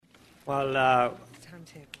Well, a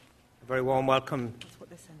very warm welcome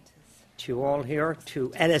to you all here to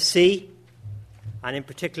LSE, and in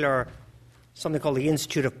particular something called the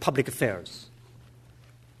Institute of Public Affairs.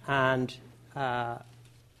 And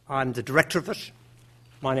I'm the director of it.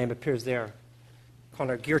 My name appears there,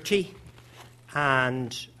 Conor Gearty,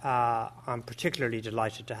 and I'm particularly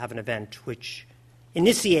delighted to have an event which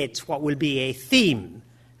initiates what will be a theme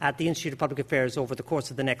at the Institute of Public Affairs over the course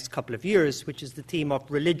of the next couple of years, which is the theme of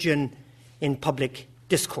religion in public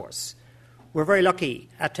discourse. We're very lucky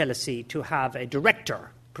at LSE to have a director,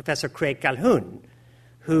 Professor Craig Calhoun,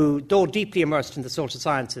 who, though deeply immersed in the social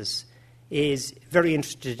sciences, is very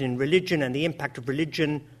interested in religion and the impact of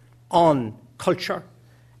religion on culture.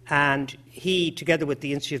 And he, together with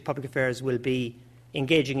the Institute of Public Affairs, will be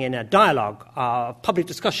engaging in a dialogue of public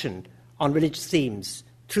discussion on religious themes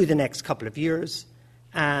through the next couple of years.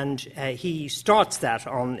 And he starts that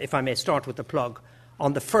on, if I may start with the plug,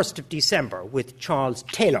 on the 1st of December with Charles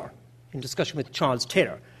Taylor, in discussion with Charles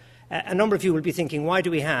Taylor. A number of you will be thinking, why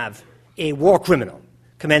do we have a war criminal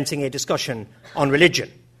commencing a discussion on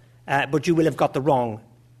religion? But you will have got the wrong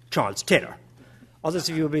Charles Taylor. Others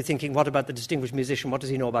of you will be thinking, what about the distinguished musician? What does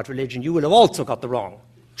he know about religion? You will have also got the wrong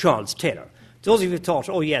Charles Taylor. Those of you who thought,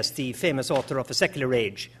 oh yes, the famous author of A Secular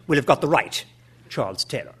Age will have got the right Charles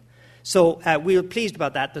Taylor. So we're pleased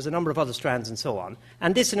about that. There's a number of other strands and so on.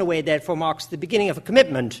 And this, in a way, therefore, marks the beginning of a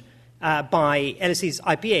commitment by LSE's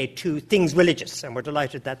IPA to things religious. And we're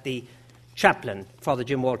delighted that the chaplain, Father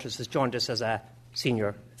Jim Walters, has joined us as a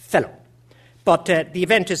senior fellow. But the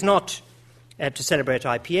event is not to celebrate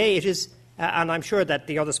IPA. It is, and I'm sure that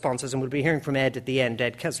the other sponsors, and we'll be hearing from Ed at the end,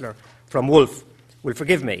 Ed Kessler from Wolf, will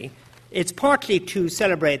forgive me. It's partly to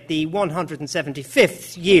celebrate the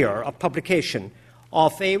 175th year of publication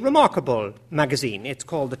of a remarkable magazine. It's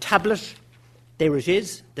called The Tablet. There it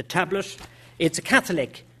is, The Tablet. It's a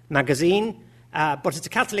Catholic magazine, but it's a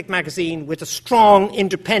Catholic magazine with a strong,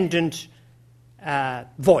 independent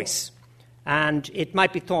voice. And it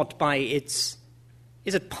might be thought by its,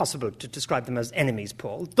 is it possible to describe them as enemies,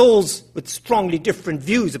 Paul? Those with strongly different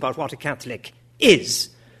views about what a Catholic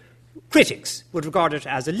is. Critics would regard it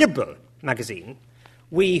as a liberal magazine.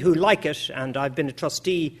 We who like it, and I've been a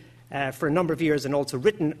trustee for a number of years and also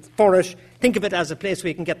written for it, think of it as a place where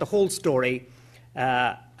you can get the whole story,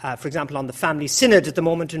 for example, on the family synod at the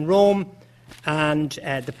moment in Rome, and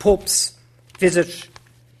the Pope's visit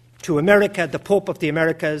to America, the Pope of the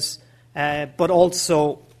Americas, but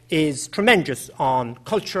also is tremendous on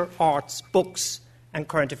culture, arts, books, and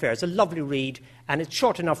current affairs. A lovely read, and it's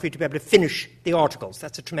short enough for you to be able to finish the articles.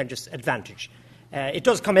 That's a tremendous advantage. It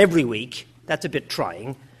does come every week. That's a bit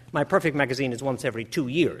trying. My Perfect magazine is once every 2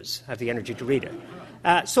 years. I have the energy to read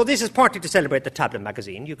it. So this is partly to celebrate the Tablet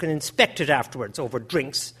magazine. You can inspect it afterwards over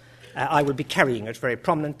drinks. I will be carrying it very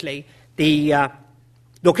prominently. The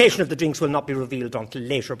location of the drinks will not be revealed until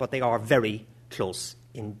later, but they are very close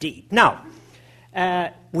indeed. Now,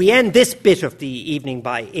 we end this bit of the evening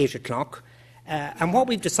by 8 o'clock. And what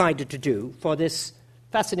we've decided to do for this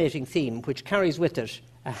fascinating theme, which carries with it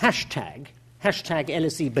a hashtag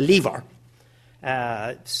LSE Believer.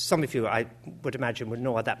 Some of you, I would imagine, would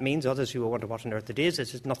know what that means. Others of you will wonder what on earth it is. It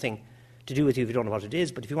has nothing to do with you if you don't know what it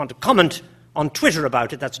is. But if you want to comment on Twitter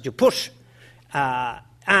about it, that's what you put.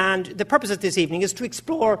 And the purpose of this evening is to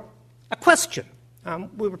explore a question.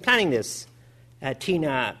 We were planning this,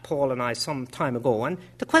 Tina, Paul, and I, some time ago. And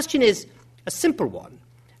the question is a simple one,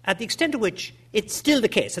 at the extent to which it's still the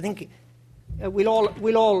case. I think we'll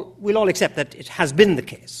all accept that it has been the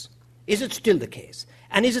case. Is it still the case?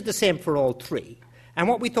 And is it the same for all three? And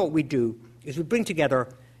what we thought we'd do is we'd bring together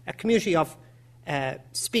a community of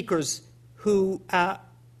speakers who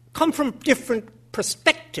come from different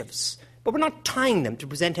perspectives, but we're not tying them to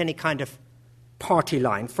present any kind of party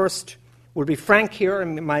line. First will be Frank here,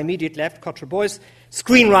 on my immediate left, Cutler Boyce,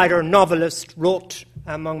 screenwriter, novelist, wrote,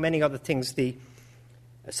 among many other things, the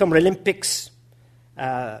Summer Olympics,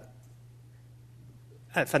 a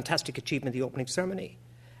fantastic achievement, the opening ceremony.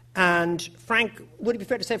 And Frank, would it be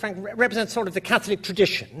fair to say Frank represents sort of the Catholic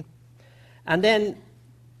tradition? And then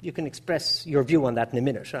you can express your view on that in a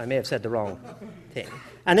minute. I may have said the wrong thing.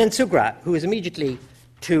 And then Sugra, who is immediately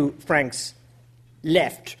to Frank's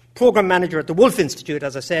left, program manager at the Wolf Institute,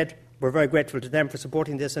 as I said. We're very grateful to them for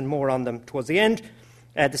supporting this, and more on them towards the end.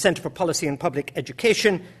 The Centre for Policy and Public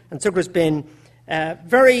Education. And Sugra's been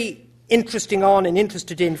very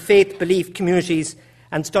interested in faith, belief, communities,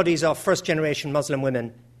 and studies of first-generation Muslim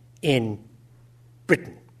women in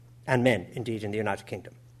Britain, and men, indeed, in the United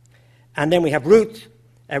Kingdom. And then we have Ruth,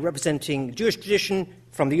 representing Jewish tradition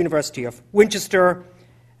from the University of Winchester,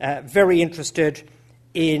 very interested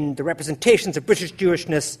in the representations of British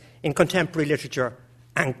Jewishness in contemporary literature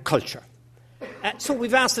and culture. So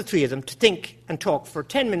we've asked the three of them to think and talk for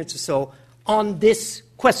 10 minutes or so on this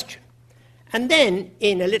question. And then,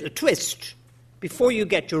 in a little twist, before you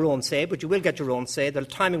get your own say, but you will get your own say, the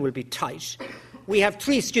timing will be tight, we have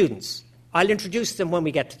three students. I'll introduce them when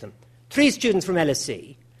we get to them. Three students from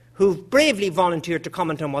LSE who've bravely volunteered to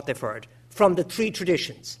comment on what they've heard from the three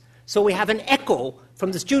traditions. So we have an echo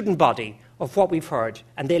from the student body of what we've heard,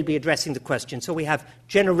 and they'll be addressing the question. So we have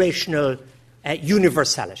generational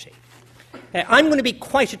universality. I'm going to be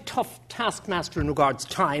quite a tough taskmaster in regards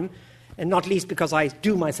to time, and not least because I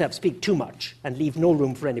do myself speak too much and leave no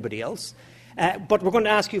room for anybody else. But we're going to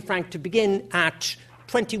ask you, Frank, to begin at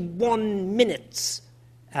 19 minutes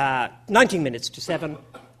to 7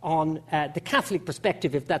 on the Catholic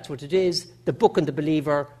perspective, if that's what it is, the Book and the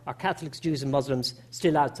Believer, are Catholics, Jews and Muslims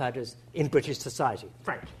still outsiders in British society?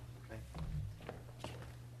 Frank.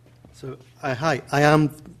 So, hi, I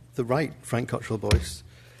am the right Frank Cottrell Boyce,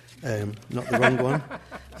 not the wrong one.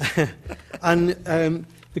 And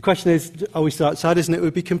the question is, are we still outsiders? And it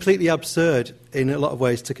would be completely absurd in a lot of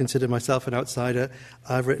ways to consider myself an outsider.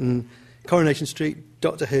 I've written Coronation Street,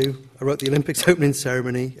 Doctor Who, I wrote the Olympics opening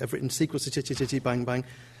ceremony, I've written sequels to Titty Titty Bang Bang.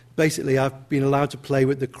 Basically, I've been allowed to play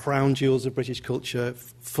with the crown jewels of British culture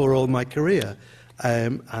for all my career.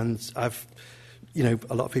 And I've,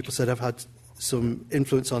 a lot of people said I've had some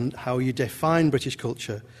influence on how you define British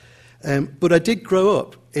culture. But I did grow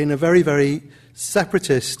up in a very, very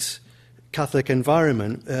separatist Catholic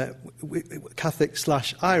environment,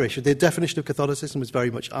 Catholic/Irish. The definition of Catholicism was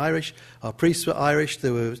very much Irish. Our priests were Irish.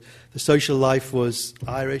 The social life was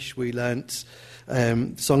Irish. We learnt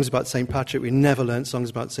songs about St. Patrick. We never learnt songs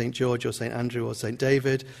about St. George or St. Andrew or St.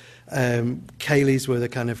 David. Céilís were the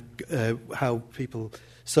kind of how people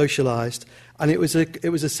socialised. And it was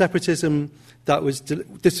a separatism that was,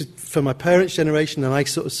 this is for my parents' generation, and I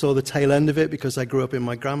sort of saw the tail end of it because I grew up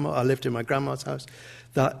I lived in my grandma's house,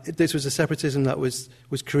 that this was a separatism that was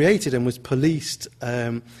created and was policed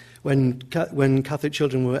when Catholic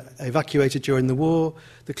children were evacuated during the war.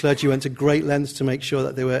 The clergy went to great lengths to make sure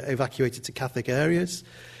that they were evacuated to Catholic areas.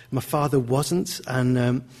 My father wasn't,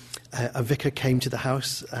 and a vicar came to the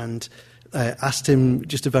house and asked him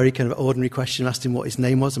just a very kind of ordinary question, asked him what his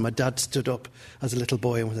name was, and my dad stood up as a little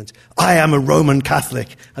boy and went, "I am a Roman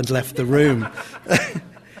Catholic," and left the room.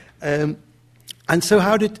 And so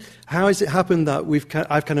how has it happened that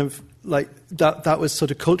I've kind of, like, that was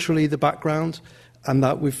sort of culturally the background, and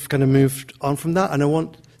that we've kind of moved on from that? And I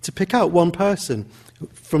want to pick out one person.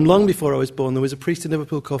 From long before I was born, there was a priest in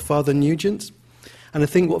Liverpool called Father Nugent. And I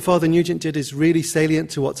think what Father Nugent did is really salient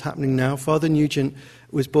to what's happening now. Father Nugent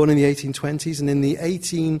was born in the 1820s, and in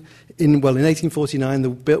 1849,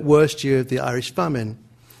 the worst year of the Irish famine,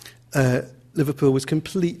 Liverpool was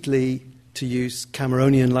completely, to use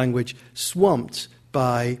Cameronian language, swamped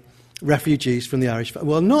by refugees from the Irish famine.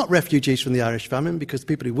 Well, not refugees from the Irish famine, because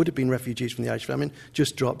people who would have been refugees from the Irish famine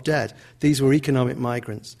just dropped dead. These were economic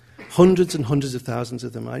migrants. Hundreds and hundreds of thousands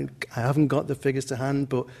of them. I haven't got the figures to hand,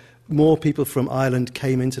 but more people from Ireland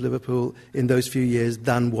came into Liverpool in those few years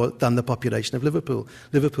than the population of Liverpool.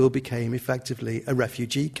 Liverpool became effectively a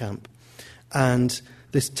refugee camp. And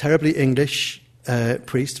this terribly English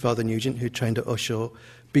priest, Father Nugent, who trained at Ushaw,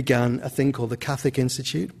 began a thing called the Catholic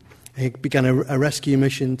Institute. He began a rescue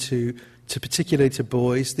mission to particularly to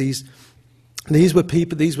boys. These were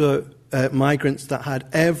people. These were migrants that had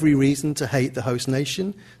every reason to hate the host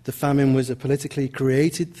nation. The famine was a politically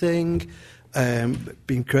created thing,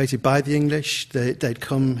 being created by the English. They'd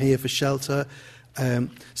come here for shelter.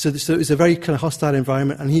 So it was a very kind of hostile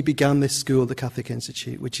environment, and he began this school, the Catholic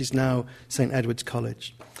Institute, which is now St. Edward's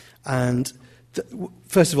College. And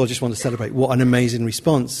first of all, I just want to celebrate what an amazing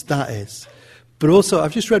response that is. But also,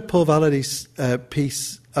 I've just read Paul Valady's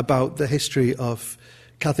piece about the history of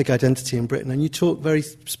Catholic identity in Britain, and you talk very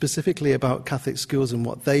specifically about Catholic schools and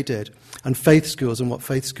what they did, and faith schools and what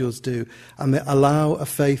faith schools do, and they allow a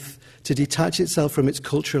faith to detach itself from its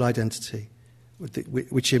cultural identity,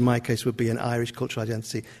 which in my case would be an Irish cultural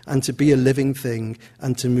identity, and to be a living thing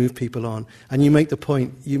and to move people on. And you make the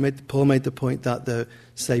point, Paul made the point that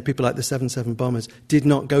people like the 7-7 bombers did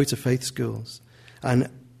not go to faith schools. And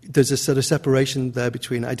there's a sort of separation there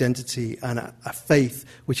between identity and a faith,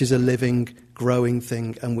 which is a living, growing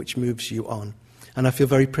thing and which moves you on. And I feel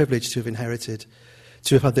very privileged to have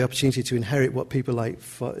had the opportunity to inherit what people like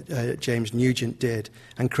James Nugent did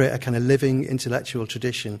and create a kind of living intellectual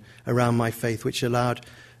tradition around my faith, which allowed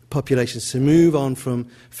populations to move on from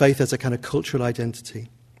faith as a kind of cultural identity.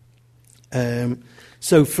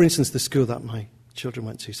 So, for instance, the school that my children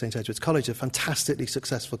went to St Edward's College, a fantastically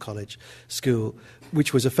successful college, school,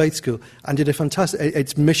 which was a faith school, and did a fantastic...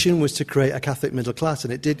 Its mission was to create a Catholic middle class,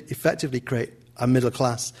 and it did effectively create a middle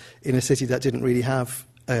class in a city that didn't really have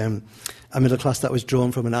a middle class that was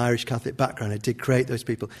drawn from an Irish Catholic background. It did create those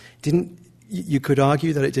people. You could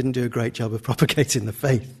argue that it didn't do a great job of propagating the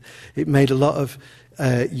faith. It made a lot of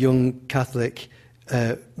young Catholic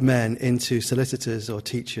men into solicitors or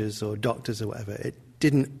teachers or doctors or whatever. It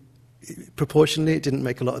didn't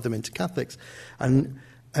make a lot of them into Catholics. And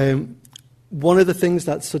one of the things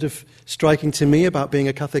that's sort of striking to me about being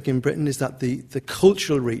a Catholic in Britain is that the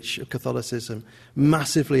cultural reach of Catholicism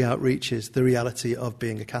massively outreaches the reality of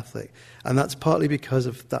being a Catholic. And that's partly because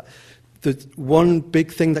of that. The one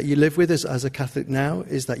big thing that you live with as a Catholic now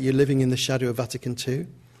is that you're living in the shadow of Vatican II.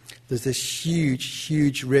 There's this huge,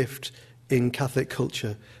 huge rift in Catholic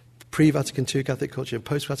culture, pre-Vatican II Catholic culture and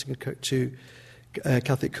post-Vatican II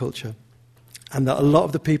Catholic culture. And that a lot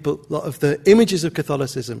of the images of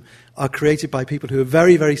Catholicism are created by people who are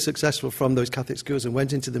very, very successful from those Catholic schools and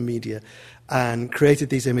went into the media and created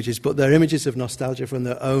these images, but they're images of nostalgia from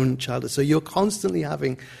their own childhood. So you're constantly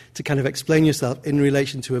having to kind of explain yourself in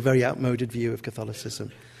relation to a very outmoded view of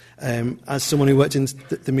Catholicism. As someone who worked in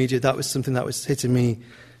the media, that was something that was hitting me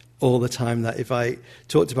all the time, that if I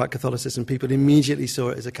talked about Catholicism, people immediately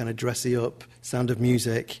saw it as a kind of dressy up, Sound of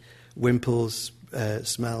Music, Wimples,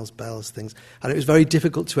 smells, bells, things. And it was very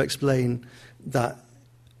difficult to explain that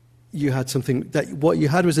you had something, that what you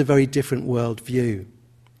had was a very different world view.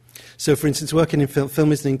 So, for instance, working in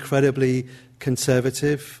film is an incredibly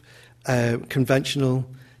conservative, conventional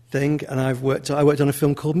thing. And I worked on a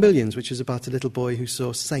film called Millions, which is about a little boy who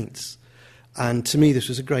saw saints. And to me, this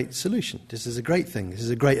was a great solution. This is a great thing. This is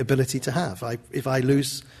a great ability to have. If I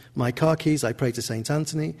lose my car keys, I pray to St.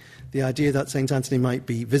 Anthony. The idea that St. Anthony might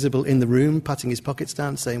be visible in the room, patting his pockets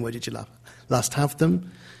down, saying, "Where did you last have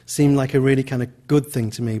them?" seemed like a really kind of good thing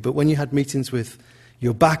to me. But when you had meetings with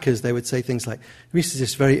your backers, they would say things like, "Rees is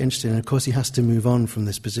just very interesting, and of course he has to move on from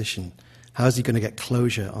this position. How is he going to get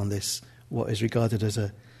closure on this, what is regarded as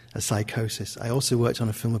a psychosis?" I also worked on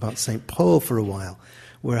a film about St. Paul for a while,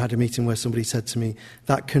 where I had a meeting where somebody said to me,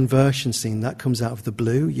 that conversion scene, that comes out of the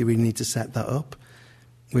blue, you really need to set that up.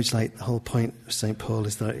 Which, like, the whole point of St. Paul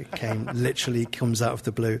is that it literally comes out of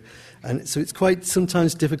the blue. And so it's quite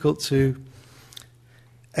sometimes difficult to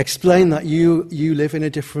explain that you live in a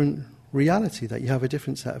different reality, that you have a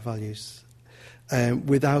different set of values,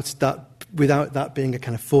 without that being a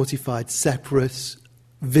kind of fortified, separate,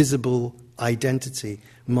 visible identity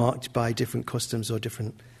marked by different customs or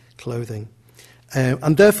different clothing.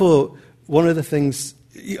 And therefore, one of the things...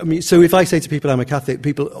 so if I say to people I'm a Catholic,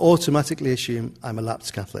 people automatically assume I'm a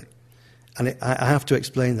lapsed Catholic. And I have to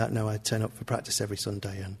explain that now. I turn up for practice every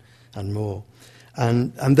Sunday and more.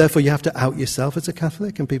 And therefore you have to out yourself as a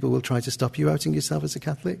Catholic, and people will try to stop you outing yourself as a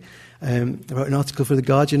Catholic. I wrote an article for The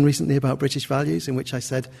Guardian recently about British values, in which I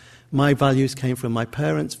said my values came from my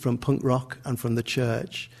parents, from punk rock and from the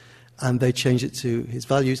church. And they changed it to his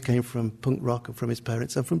values came from punk rock and from his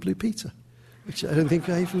parents and from Blue Peter, which I don't think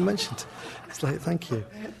I even mentioned. It's like, thank you.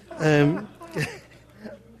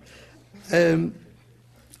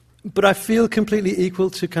 But I feel completely equal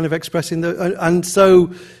to kind of expressing and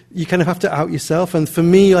so you kind of have to out yourself. And for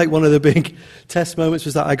me, like, one of the big test moments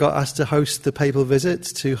was that I got asked to host the papal visit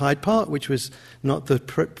to Hyde Park, which was not the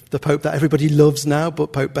Pope that everybody loves now,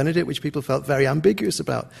 but Pope Benedict, which people felt very ambiguous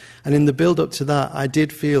about. And in the build-up to that, I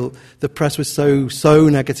did feel the press was so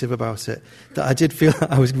negative about it that I did feel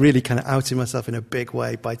that I was really kind of outing myself in a big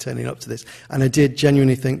way by turning up to this. And I did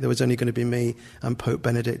genuinely think there was only going to be me and Pope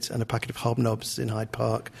Benedict and a packet of hobnobs in Hyde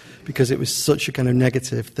Park, because it was such a kind of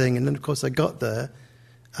negative thing. And then, of course, I got there,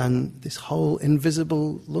 and this whole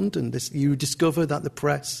invisible London, you discover that the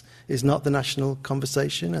press is not the national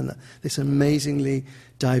conversation, and that this amazingly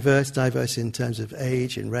diverse in terms of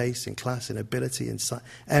age and race and class and ability and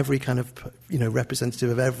every kind of, representative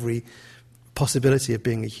of every possibility of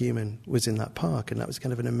being a human was in that park. And that was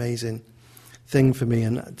kind of an amazing thing for me.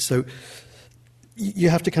 And so you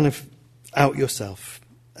have to kind of out yourself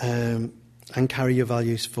and carry your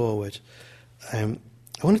values forward. I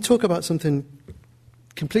want to talk about something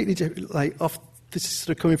completely different, this is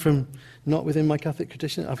sort of coming from not within my Catholic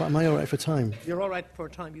tradition. Am I all right for time? You're all right for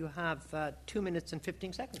time. You have 2 minutes and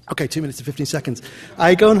 15 seconds. Okay, 2 minutes and 15 seconds.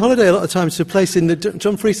 I go on holiday a lot of times to a place in the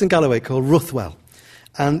Dumfries and Galloway called Ruthwell.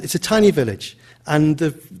 And it's a tiny village. And the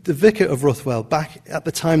vicar of Ruthwell, back at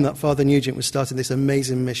the time that Father Nugent was starting this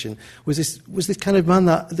amazing mission, was this kind of man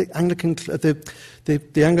that the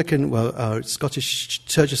Anglican, Scottish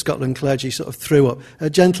Church of Scotland clergy sort of threw up, a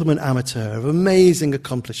gentleman amateur of amazing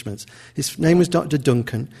accomplishments. His name was Dr.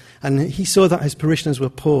 Duncan, and he saw that his parishioners were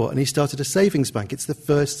poor, and he started a savings bank. It's the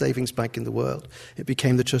first savings bank in the world. It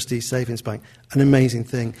became the Trustees Savings Bank, an amazing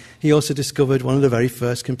thing. He also discovered one of the very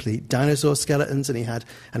first complete dinosaur skeletons, and he had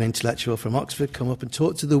an intellectual from Oxford come up and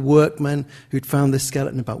talk to the workmen who'd found this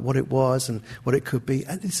skeleton about what it was and what it could be.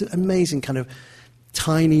 And it's an amazing kind of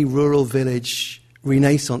tiny rural village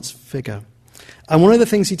Renaissance figure. And one of the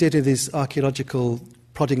things he did with his archaeological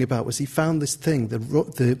prodding about was he found this thing,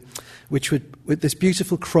 with this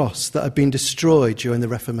beautiful cross that had been destroyed during the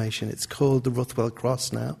Reformation. It's called the Ruthwell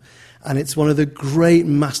Cross now, and it's one of the great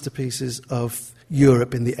masterpieces of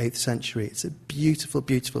Europe in the 8th century. It's a beautiful,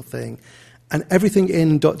 beautiful thing. And everything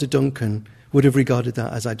in Dr. Duncan would have regarded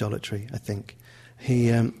that as idolatry, I think. He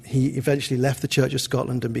eventually left the Church of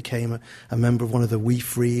Scotland and became a member of one of the Wee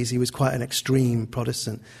Frees. He was quite an extreme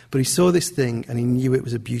Protestant. But he saw this thing and he knew it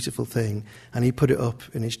was a beautiful thing, and he put it up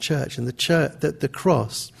in his church. And the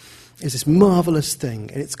cross is this marvellous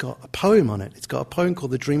thing, and it's got a poem on it. It's got a poem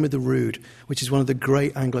called The Dream of the Rood, which is one of the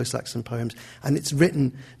great Anglo-Saxon poems. And it's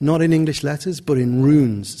written not in English letters, but in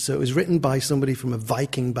runes. So it was written by somebody from a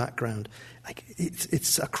Viking background.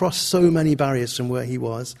 It's across so many barriers from where he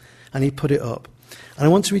was, and he put it up. And I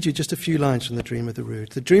want to read you just a few lines from The Dream of the Rood.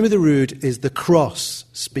 The Dream of the Rood is the cross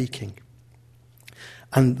speaking.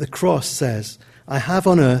 And the cross says, I have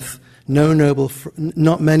on earth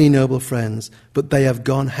not many noble friends, but they have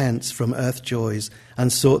gone hence from earth joys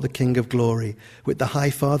and sought the King of glory. With the High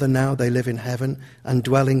Father now they live in heaven and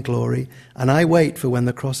dwell in glory. And I wait for when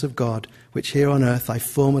the cross of God, which here on earth I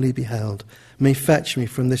formerly beheld, may fetch me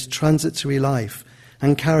from this transitory life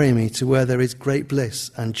and carry me to where there is great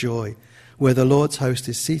bliss and joy, where the Lord's host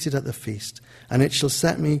is seated at the feast, and it shall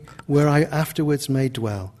set me where I afterwards may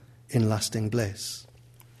dwell in lasting bliss.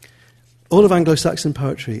 All of Anglo-Saxon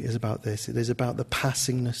poetry is about this. It is about the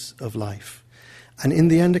passingness of life. And in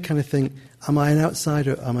the end, I kind of think, am I an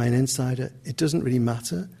outsider? Am I an insider? It doesn't really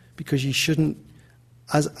matter, because you shouldn't,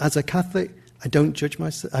 as a Catholic,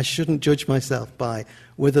 I shouldn't judge myself by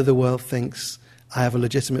whether the world thinks I have a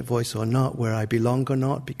legitimate voice or not, where I belong or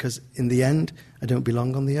not, because in the end, I don't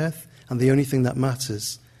belong on the earth. And the only thing that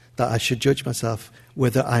matters, that I should judge myself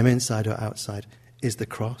whether I'm inside or outside, is the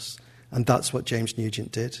cross. And that's what James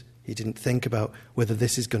Nugent did. He didn't think about whether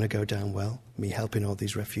this is going to go down well, me helping all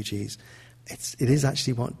these refugees. It is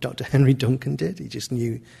actually what Dr. Henry Duncan did. He just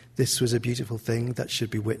knew this was a beautiful thing that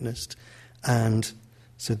should be witnessed. And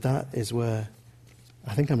so that is where,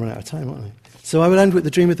 I think I'm running out of time, aren't I? So I will end with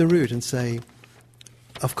The Dream of the Rood and say,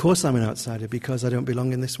 of course I'm an outsider, because I don't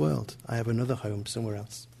belong in this world. I have another home somewhere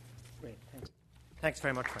else. Great, thanks. Thanks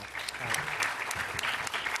very much, Frank.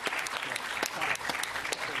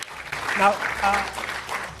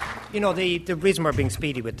 Now, the reason we're being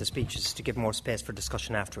speedy with the speech is to give more space for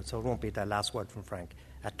discussion afterwards, so it won't be the last word from Frank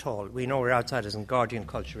at all. We know we're outsiders in Guardian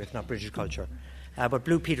culture, if not British culture. But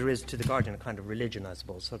Blue Peter is to the Guardian a kind of religion, I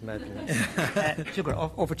suppose, so it might be nice. Sugar,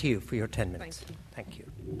 over to you for your 10 minutes. Thank you.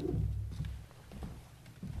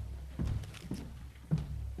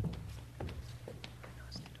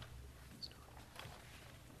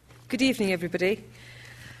 Good evening, everybody.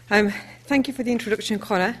 Thank you for the introduction,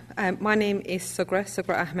 Connor. My name is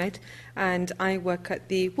Sugra Ahmed, and I work at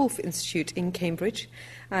the Wolf Institute in Cambridge.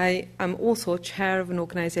 I am also chair of an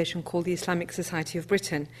organisation called the Islamic Society of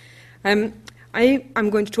Britain. I am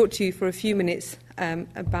going to talk to you for a few minutes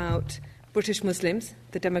about British Muslims,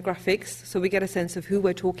 the demographics, so we get a sense of who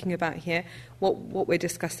we're talking about here, what we're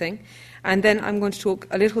discussing. And then I'm going to talk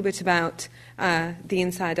a little bit about the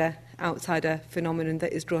insider-outsider phenomenon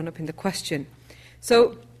that is drawn up in the question.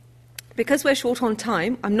 So, because we're short on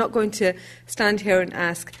time, I'm not going to stand here and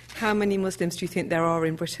ask how many Muslims do you think there are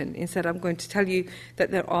in Britain. Instead, I'm going to tell you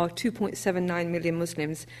that there are 2.79 million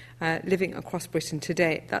Muslims living across Britain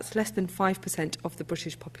today. That's less than 5% of the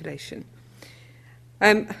British population.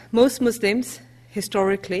 Most Muslims,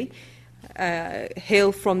 historically,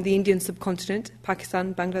 hail from the Indian subcontinent,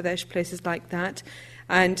 Pakistan, Bangladesh, places like that.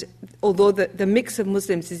 And although the mix of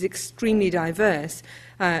Muslims is extremely diverse,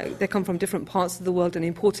 they come from different parts of the world, and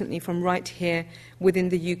importantly from right here within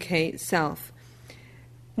the UK itself.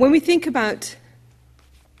 When we think about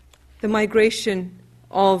the migration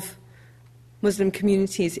of Muslim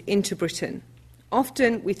communities into Britain,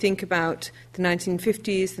 often we think about the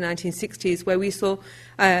 1950s, the 1960s, where we saw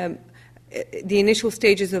the initial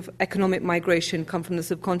stages of economic migration come from the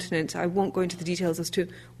subcontinent. I won't go into the details as to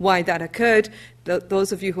why that occurred.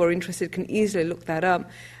 Those of you who are interested can easily look that up.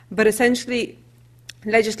 But essentially,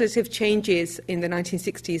 legislative changes in the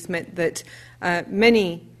 1960s meant that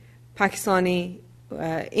many Pakistani,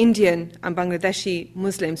 Indian and Bangladeshi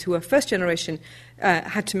Muslims who were first generation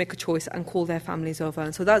had to make a choice and call their families over.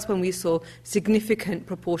 And so that's when we saw significant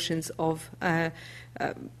proportions of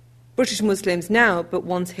British Muslims now, but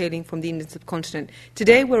once hailing from the Indian subcontinent.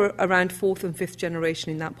 Today we're around fourth and fifth generation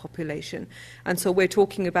in that population. And so we're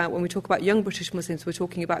talking about, when we talk about young British Muslims, we're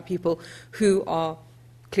talking about people who are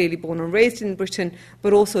clearly born and raised in Britain,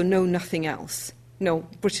 but also know nothing else. Know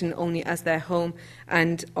Britain only as their home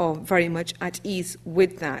and are very much at ease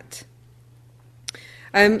with that.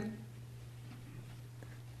 I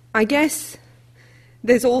guess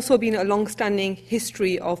there's also been a long-standing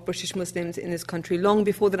history of British Muslims in this country, long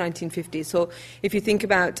before the 1950s. So if you think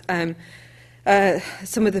about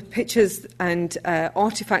some of the pictures and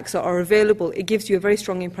artifacts that are available, it gives you a very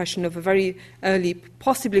strong impression of a very early,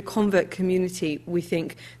 possibly convert community, we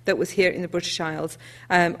think, that was here in the British Isles.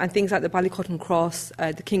 And things like the Ballycotton Cross,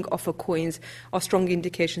 the King Offa coins, are strong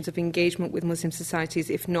indications of engagement with Muslim societies,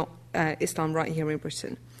 if not Islam, right here in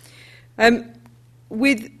Britain.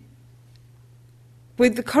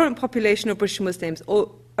 With the current population of British Muslims,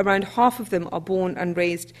 around half of them are born and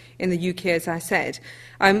raised in the UK, as I said.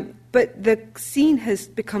 But the scene has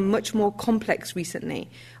become much more complex recently,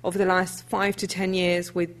 over the last 5 to 10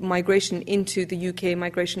 years, with migration into the UK,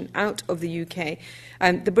 migration out of the UK.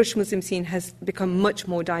 The British Muslim scene has become much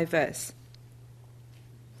more diverse.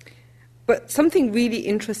 But something really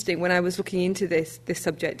interesting when I was looking into this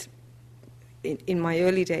subject in my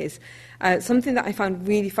early days, something that I found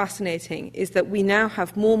really fascinating is that we now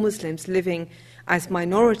have more Muslims living as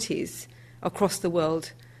minorities across the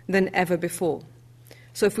world than ever before.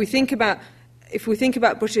 So if we think about Muslim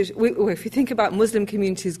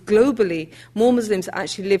communities globally, more Muslims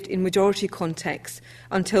actually lived in majority contexts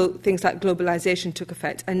until things like globalization took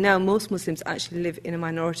effect, and now most Muslims actually live in a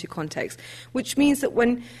minority context, which means that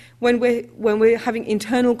when we're having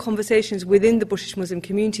internal conversations within the British Muslim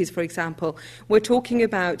communities, for example, we're talking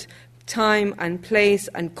about time and place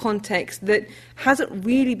and context that hasn't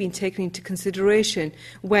really been taken into consideration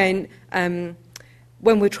when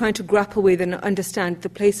we're trying to grapple with and understand the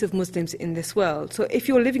place of Muslims in this world. So if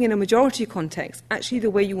you're living in a majority context, actually the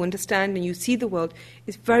way you understand and you see the world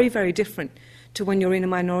is very, very different to when you're in a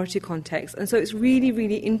minority context. And so it's really,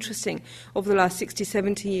 really interesting over the last 60,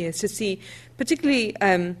 70 years to see particularly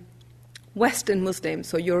Western Muslims,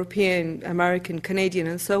 so European, American, Canadian,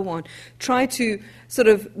 and so on, try to sort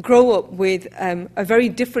of grow up with a very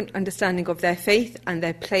different understanding of their faith and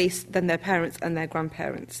their place than their parents and their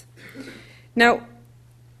grandparents. Now,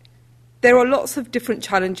 there are lots of different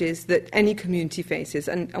challenges that any community faces,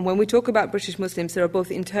 and when we talk about British Muslims, there are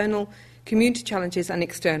both internal community challenges and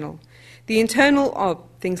external. The internal are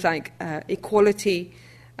things like equality,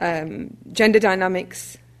 gender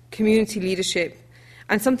dynamics, community leadership,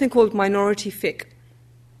 and something called minority fiqh,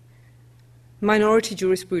 minority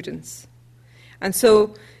jurisprudence. And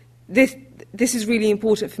so this is really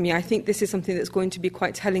important for me. I think this is something that's going to be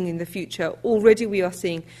quite telling in the future. Already we are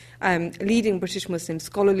seeing leading British Muslims,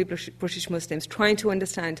 scholarly British Muslims, trying to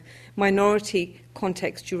understand minority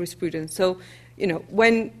context jurisprudence. So, you know,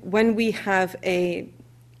 when we have a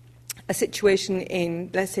situation in,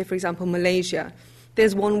 let's say, for example, Malaysia,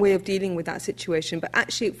 there's one way of dealing with that situation. But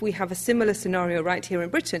actually, if we have a similar scenario right here in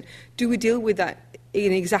Britain, do we deal with that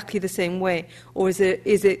in exactly the same way? Or is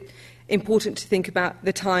it important to think about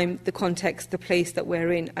the time, the context, the place that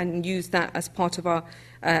we're in, and use that as part of our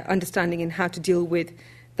understanding in how to deal with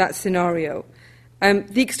that scenario?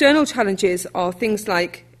 The external challenges are things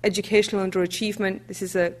like educational underachievement. This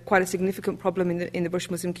is quite a significant problem in the British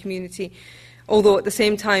Muslim community. Although at the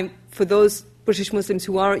same time, for those British Muslims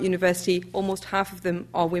who are at university, almost half of them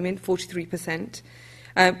are women, 43%.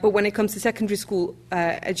 But when it comes to secondary school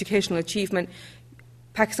educational achievement,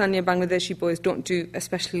 Pakistani and Bangladeshi boys don't do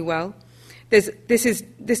especially well. This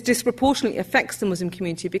disproportionately affects the Muslim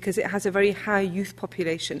community because it has a very high youth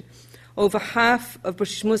population. Over half of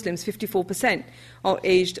British Muslims, 54%, are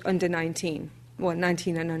aged under 19, well,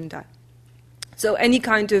 19 and under. So any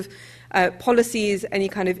kind of policies, any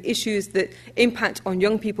kind of issues that impact on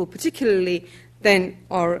young people particularly, then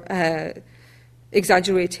are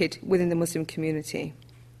exaggerated within the Muslim community.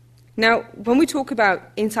 Now, when we talk about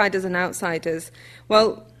insiders and outsiders,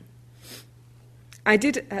 well, I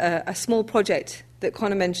did a small project that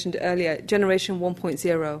Connor mentioned earlier, Generation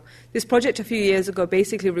 1.0. This project a few years ago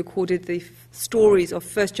basically recorded the stories of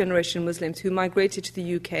first-generation Muslims who migrated to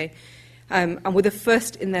the UK and were the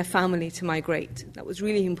first in their family to migrate. That was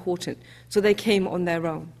really important. So they came on their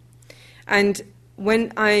own. And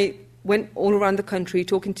when I went all around the country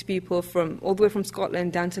talking to people from all the way from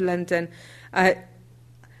Scotland down to London,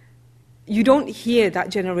 you don't hear that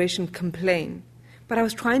generation complain. But I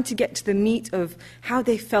was trying to get to the meat of how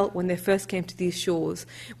they felt when they first came to these shores,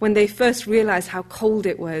 when they first realised how cold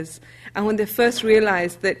it was, and when they first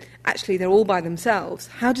realised that actually they're all by themselves.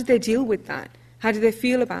 How did they deal with that? How did they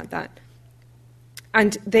feel about that?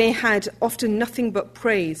 And they had often nothing but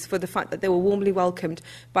praise for the fact that they were warmly welcomed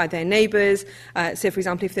by their neighbours. Say, for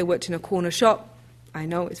example, if they worked in a corner shop, I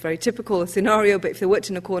know it's very typical a scenario, but if they worked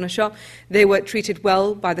in a corner shop, they were treated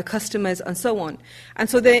well by the customers and so on. And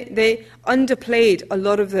so they underplayed a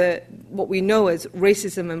lot of what we know as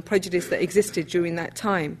racism and prejudice that existed during that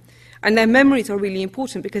time. And their memories are really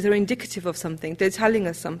important because they're indicative of something. They're telling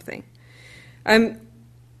us something. But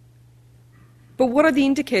what are the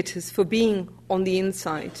indicators for being on the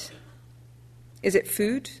inside? Is it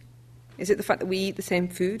food? Is it the fact that we eat the same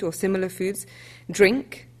food or similar foods?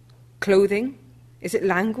 Drink? Clothing? Is it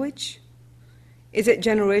language? Is it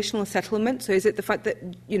generational settlement? So is it the fact that,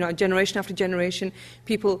 generation after generation,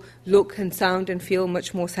 people look and sound and feel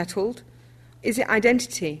much more settled? Is it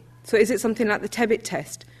identity? So is it something like the Tebbit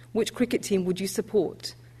test? Which cricket team would you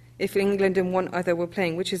support if England and one other were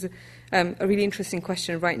playing? Which is a really interesting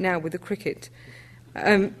question right now with the cricket.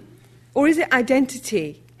 Or is it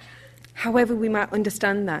identity? However we might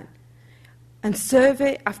understand that. And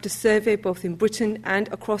survey after survey, both in Britain and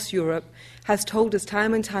across Europe, has told us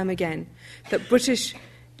time and time again that British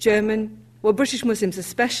Muslims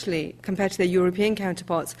especially, compared to their European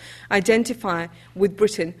counterparts, identify with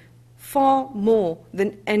Britain far more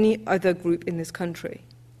than any other group in this country.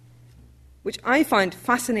 Which I find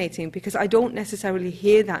fascinating because I don't necessarily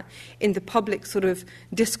hear that in the public sort of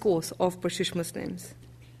discourse of British Muslims.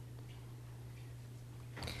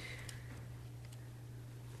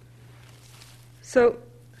 So,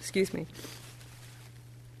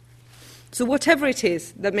 So whatever it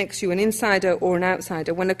is that makes you an insider or an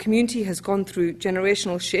outsider, when a community has gone through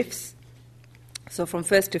generational shifts, so from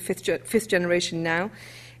first to fifth generation now,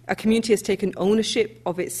 a community has taken ownership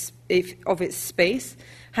of its space,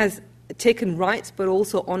 has taken rights but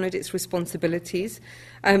also honoured its responsibilities.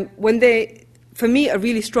 For me, a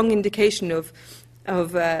really strong indication of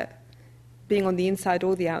being on the inside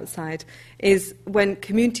or the outside is when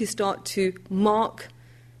communities start to mark,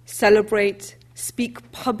 celebrate,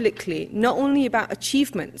 speak publicly, not only about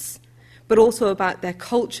achievements, but also about their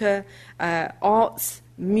culture, arts,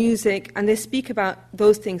 music, and they speak about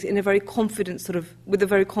those things in a very confident with a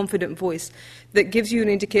very confident voice that gives you an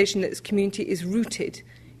indication that this community is rooted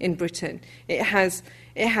in Britain. It has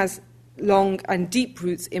long and deep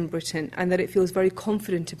roots in Britain, and that it feels very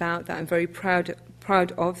confident about that and very proud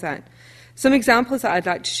of that. Some examples that I'd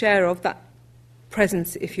like to share of that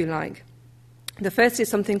presence, if you like. The first is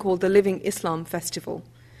something called the Living Islam Festival.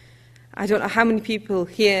 I don't know how many people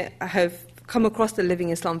here have come across the Living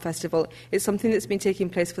Islam Festival. It's something that's been taking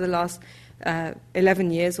place for the last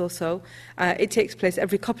 11 years or so. It takes place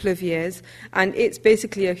every couple of years, and it's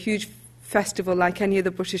basically a huge festival like any other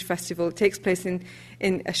British festival. It takes place in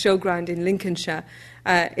a showground in Lincolnshire.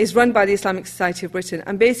 Is run by the Islamic Society of Britain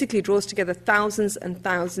and basically draws together thousands and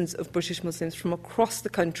thousands of British Muslims from across the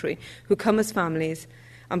country who come as families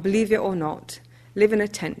and, believe it or not, live in a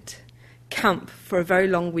tent, camp for a very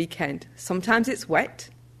long weekend. Sometimes it's wet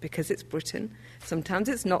because it's Britain. Sometimes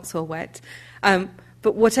it's not so wet.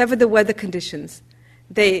 But whatever the weather conditions,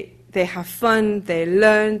 they have fun, they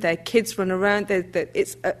learn, their kids run around,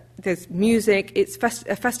 there's music, it's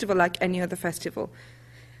a festival like any other festival.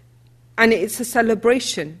 And it's a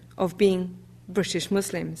celebration of being British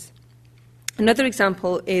Muslims. Another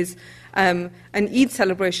example is an Eid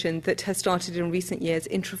celebration that has started in recent years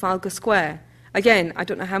in Trafalgar Square. Again, I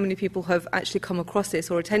don't know how many people have actually come across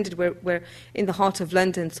this or attended. We're in the heart of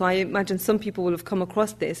London, so I imagine some people will have come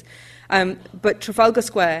across this. But Trafalgar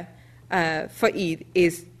Square for Eid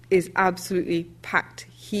is absolutely packed,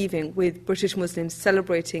 heaving, with British Muslims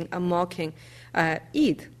celebrating and marking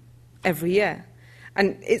Eid every year.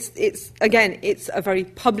 And it's a very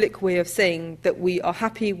public way of saying that we are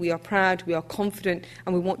happy, we are proud, we are confident,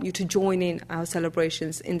 and we want you to join in our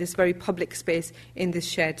celebrations in this very public space, in this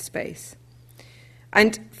shared space.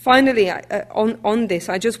 And finally, on this,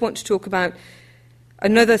 I just want to talk about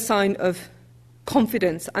another sign of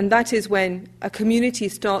confidence, and that is when a community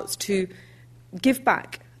starts to give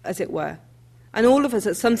back, as it were. And all of us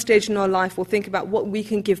at some stage in our life will think about what we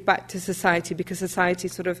can give back to society because society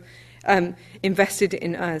sort of invested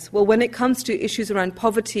in us. Well, when it comes to issues around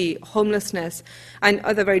poverty, homelessness, and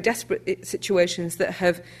other very desperate situations that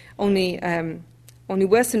have only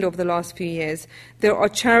worsened over the last few years, there are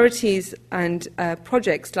charities and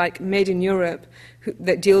projects like Made in Europe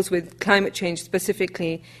that deals with climate change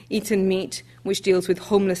specifically, Eat and Meet, which deals with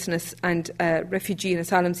homelessness and refugee and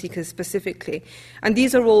asylum seekers specifically. And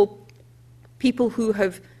these are all people who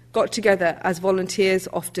have got together as volunteers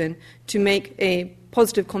often to make a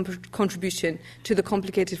positive contribution to the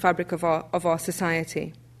complicated fabric of our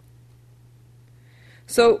society.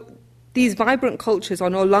 So these vibrant cultures are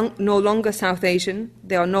no longer South Asian,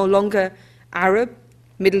 they are no longer Arab,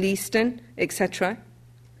 Middle Eastern, etc.,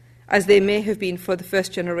 as they may have been for the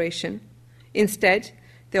first generation. Instead,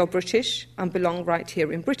 they are British and belong right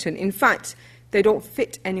here in Britain. In fact, they don't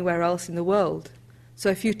fit anywhere else in the world. So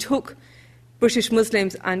if you took British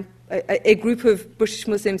Muslims and a group of British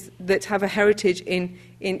Muslims that have a heritage in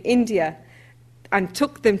India and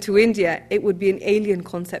took them to India, it would be an alien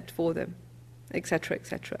concept for them, etc.,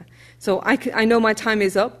 etc. So I know my time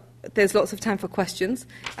is up. There's lots of time for questions.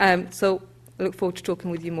 So I look forward to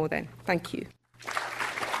talking with you more then. Thank you.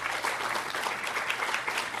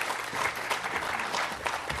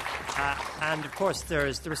 And, of course,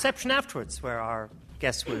 there's the reception afterwards where our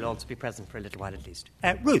guests will also be present for a little while at least.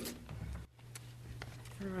 Ruth.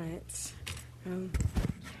 Right.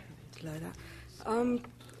 Below that.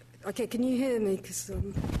 Okay, can you hear me? 'Cause,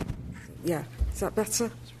 yeah, is that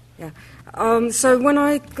better? Yeah. So when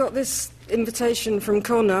I got this invitation from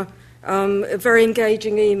Connor, a very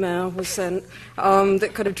engaging email was sent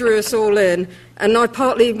that kind of drew us all in, and I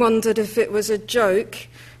partly wondered if it was a joke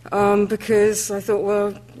because I thought,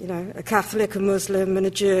 well, you know, a Catholic, a Muslim, and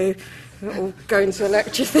a Jew all going to a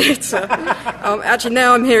lecture theatre. Actually,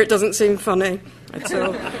 now I'm here, it doesn't seem funny at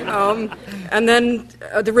all. And then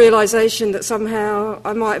the realisation that somehow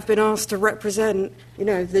I might have been asked to represent, you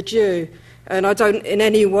know, the Jew, and I don't in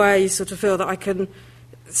any way sort of feel that I can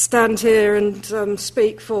stand here and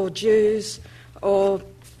speak for Jews or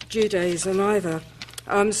Judaism either.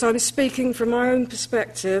 So I'm speaking from my own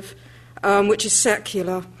perspective, which is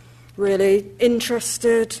secular, really,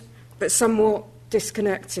 interested but somewhat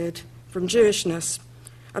disconnected from Jewishness.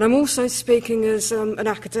 And I'm also speaking as an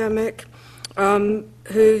academic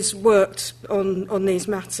who's worked on these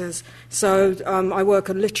matters. So I work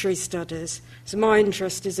on literary studies. So my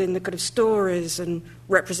interest is in the kind of stories and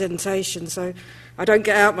representation. So I don't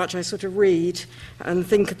get out much, I sort of read and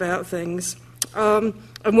think about things. And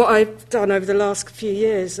what I've done over the last few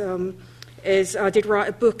years is I did write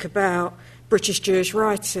a book about British Jewish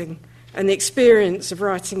writing. And the experience of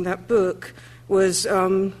writing that book was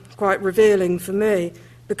quite revealing for me,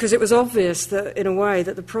 because it was obvious that, in a way,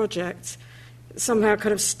 that the project somehow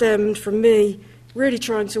kind of stemmed from me really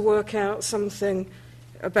trying to work out something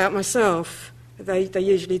about myself. They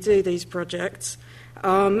usually do these projects.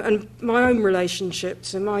 And my own relationship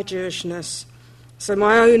to my Jewishness. So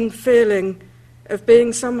my own feeling of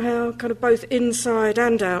being somehow kind of both inside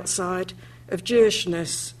and outside of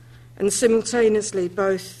Jewishness, and simultaneously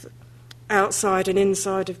both outside and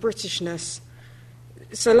inside of Britishness.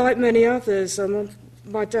 So like many others,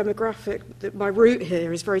 my demographic, my root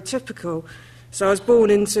here is very typical. So I was born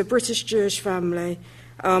into a British Jewish family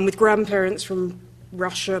with grandparents from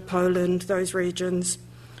Russia, Poland, those regions.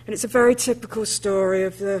 And it's a very typical story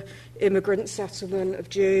of the immigrant settlement of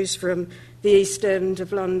Jews from the East End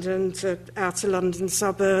of London to outer London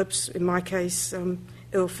suburbs, in my case,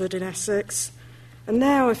 Ilford in Essex. And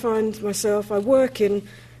now I find myself, I work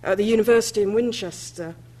at the University in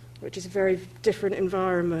Winchester, which is a very different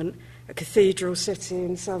environment, a cathedral city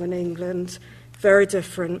in southern England, very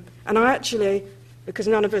different. And I actually, because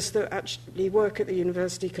none of us that actually work at the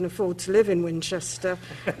university can afford to live in Winchester,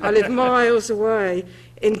 I live miles away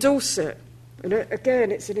in Dorset. And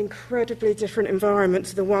again, it's an incredibly different environment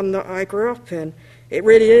to the one that I grew up in. It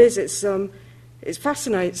really is. It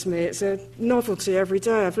fascinates me. It's a novelty every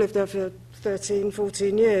day. I've lived there for 13,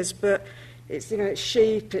 14 years, but it's, you know, it's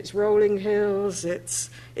sheep, it's rolling hills, it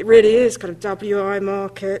really is kind of WI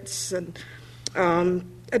markets and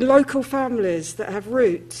local families that have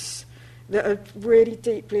roots that are really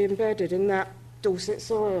deeply embedded in that Dorset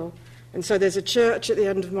soil. And so there's a church at the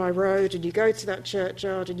end of my road, and you go to that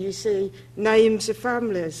churchyard and you see names of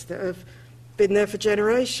families that have been there for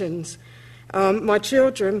generations. My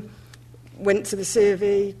children went to the C of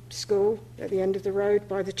E school at the end of the road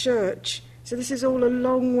by the church. So this is all a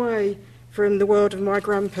long way from the world of my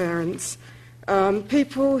grandparents.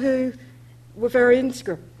 People who were very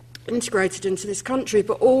integral integrated into this country,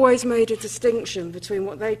 but always made a distinction between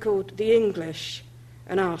what they called the English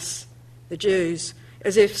and us, the Jews,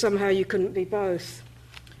 as if somehow you couldn't be both.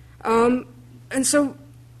 And so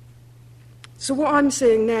what I'm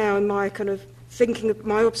seeing now in my kind of thinking of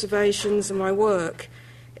my observations and my work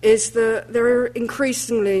is that there are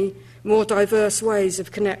increasingly more diverse ways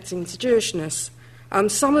of connecting to Jewishness.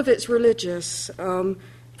 Some of it's religious,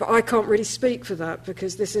 but I can't really speak for that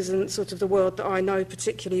because this isn't sort of the world that I know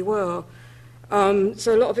particularly well.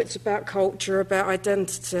 So a lot of it's about culture, about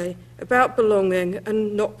identity, about belonging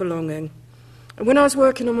and not belonging. And when I was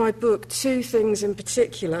working on my book, two things in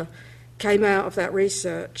particular came out of that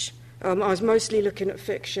research. I was mostly looking at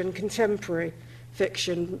fiction, contemporary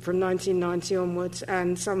fiction from 1990 onwards,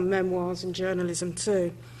 and some memoirs and journalism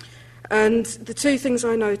too. And the two things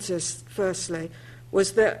I noticed, firstly,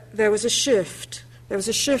 was that there was a shift. There was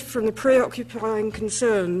a shift from the preoccupying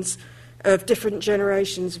concerns of different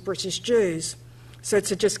generations of British Jews. So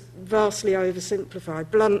to just vastly oversimplify,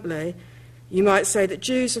 bluntly, you might say that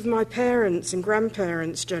Jews of my parents' and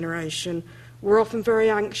grandparents' generation were often very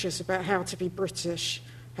anxious about how to be British,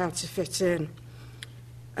 how to fit in.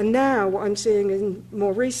 And now what I'm seeing in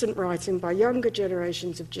more recent writing by younger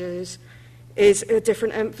generations of Jews is a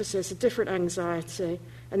different emphasis, a different anxiety.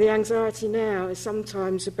 And the anxiety now is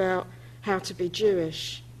sometimes about how to be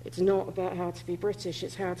Jewish. It's not about how to be British,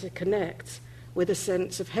 it's how to connect with a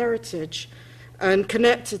sense of heritage. And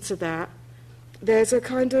connected to that, there's a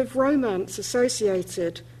kind of romance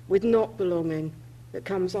associated with not belonging that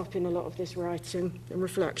comes up in a lot of this writing and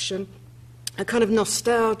reflection. A kind of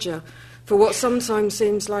nostalgia for what sometimes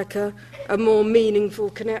seems like a more meaningful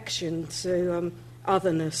connection to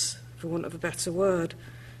otherness, for want of a better word.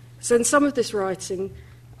 So in some of this writing,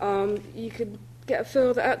 you can get a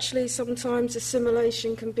feel that actually sometimes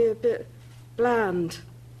assimilation can be a bit bland,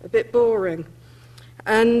 a bit boring.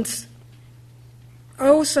 And I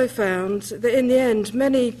also found that in the end,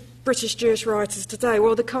 many British Jewish writers today,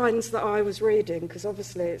 well, the kinds that I was reading, because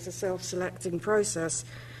obviously it's a self-selecting process,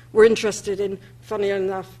 were interested in, funny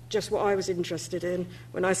enough, just what I was interested in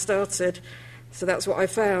when I started. So that's what I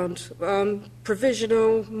found.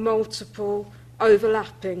 Provisional, multiple,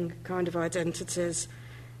 overlapping kind of identities.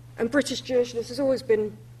 And British Jewishness has always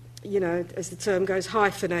been, as the term goes,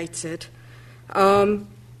 hyphenated. And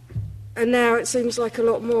now it seems like a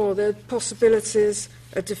lot more. The possibilities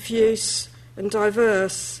are diffuse and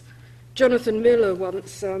diverse. Jonathan Miller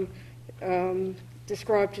once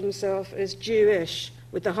described himself as Jewish,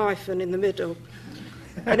 with the hyphen in the middle.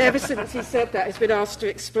 And ever since he said that, he's been asked to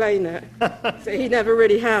explain it. So he never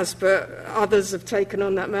really has, but others have taken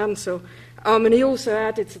on that mantle. And he also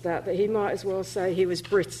added to that he might as well say he was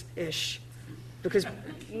British, because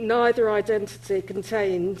neither identity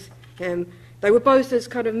contained him. They were both as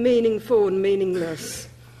kind of meaningful and meaningless.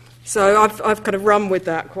 So I've kind of run with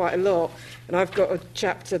that quite a lot, and I've got a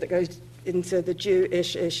chapter that goes into the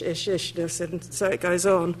Jewish-ishness, and so it goes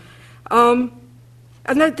on.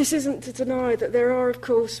 And this isn't to deny that there are, of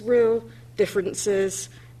course, real differences,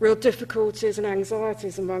 real difficulties and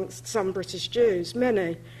anxieties amongst some British Jews,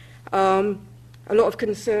 many. A lot of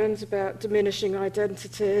concerns about diminishing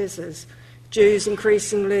identities as Jews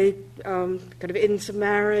increasingly kind of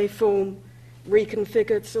intermarry, form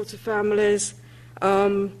reconfigured sort of families.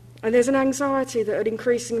 And there's an anxiety that an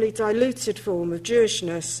increasingly diluted form of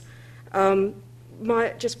Jewishness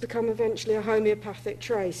might just become eventually a homeopathic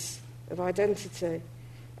trace of identity,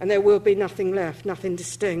 and there will be nothing left, nothing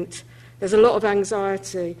distinct. There's a lot of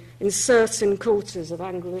anxiety in certain quarters of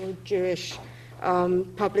Anglo-Jewish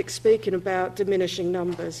public speaking about diminishing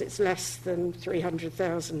numbers. It's less than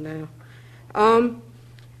 300,000 now.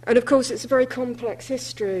 And of course, it's a very complex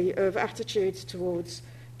history of attitudes towards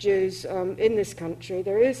Jews in this country.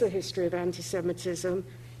 There is a history of anti-Semitism.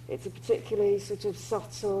 It's a particularly sort of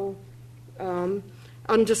subtle,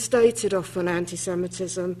 understated often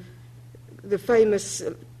anti-Semitism. The famous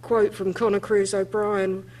quote from Conor Cruise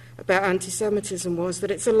O'Brien about anti-Semitism was that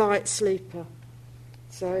it's a light sleeper.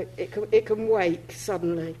 So it can wake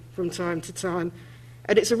suddenly from time to time.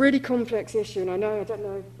 And it's a really complex issue, and I don't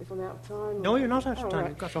know if I'm out of time. No, you're not out of time. Right.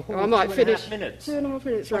 You've got a whole I might finish 2.5 minutes. 2.5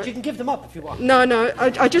 minutes, right. But you can give them up if you want. No,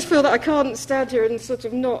 I just feel that I can't stand here and sort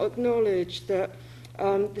of not acknowledge that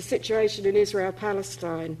the situation in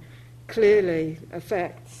Israel-Palestine clearly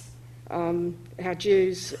affects how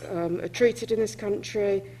Jews are treated in this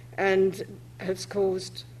country and has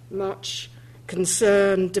caused much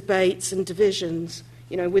concern, debates and divisions,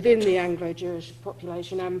 within the Anglo-Jewish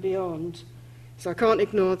population and beyond. So I can't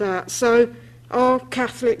ignore that. So are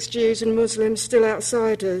Catholics, Jews and Muslims still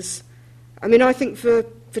outsiders? I mean, I think for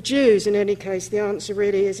Jews, in any case, the answer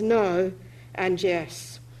really is no and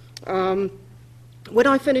yes. When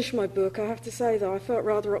I finished my book, I have to say that I felt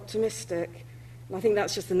rather optimistic. And I think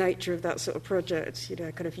that's just the nature of that sort of project,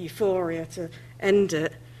 kind of euphoria to end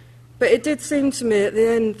it. But it did seem to me at the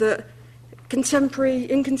end that in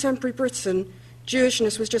contemporary Britain,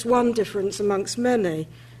 Jewishness was just one difference amongst many.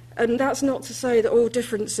 And that's not to say that all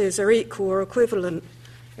differences are equal or equivalent.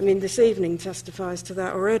 I mean, this evening testifies to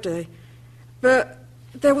that already. But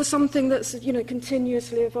there was something that's,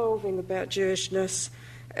 continuously evolving about Jewishness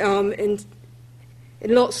in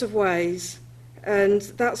lots of ways. And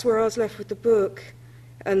that's where I was left with the book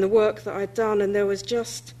and the work that I'd done. And there was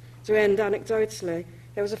just, to end anecdotally,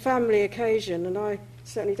 there was a family occasion, and I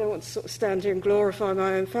certainly don't want to sort of stand here and glorify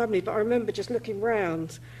my own family, but I remember just looking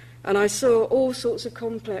round, and I saw all sorts of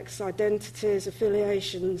complex identities,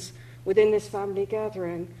 affiliations within this family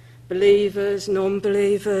gathering. Believers,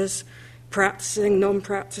 non-believers, practicing,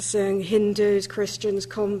 non-practicing, Hindus, Christians,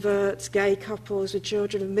 converts, gay couples with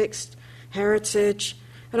children of mixed heritage.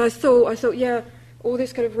 And I thought, yeah, all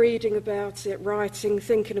this kind of reading about it, writing,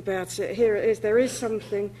 thinking about it, here it is. There is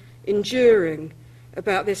something enduring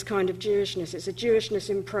about this kind of Jewishness. It's a Jewishness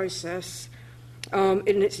in process, and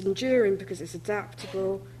it's enduring because it's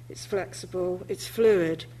adaptable, it's flexible, it's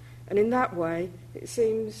fluid, and in that way it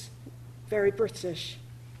seems very British.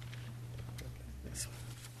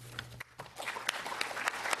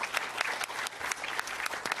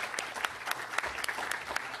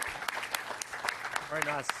 Very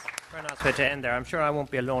nice way to end there. I'm sure I won't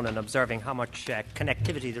be alone in observing how much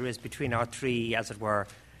connectivity there is between our three, as it were,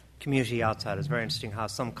 community outsiders. Very interesting how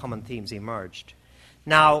some common themes emerged.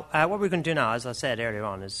 Now, what we're going to do now, as I said earlier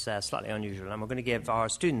on, is slightly unusual, and we're going to give our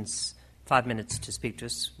students 5 minutes to speak to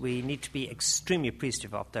us. We need to be extremely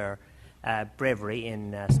appreciative of their bravery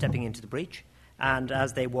in stepping into the breach. And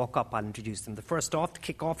as they walk up, I'll introduce them. The first off, to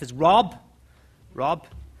kick off, is Rob. Rob.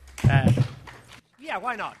 Yeah,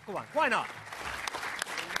 why not? Go on, why not?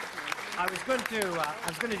 I was going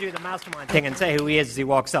to do the mastermind thing and say who he is as he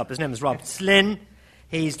walks up. His name is Rob Slynn.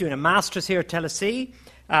 He's doing a master's here at LSE,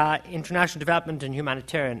 International Development and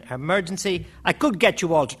Humanitarian Emergency. I could get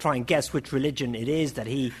you all to try and guess which religion it is that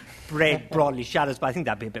he broadly shadows, but I think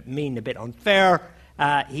that'd be a bit mean, a bit unfair.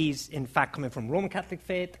 He's, in fact, coming from Roman Catholic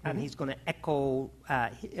faith, and he's going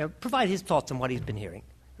to provide his thoughts on what he's been hearing.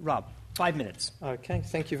 Rob, 5 minutes. Okay,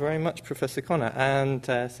 thank you very much, Professor Connor, and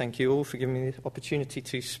thank you all for giving me the opportunity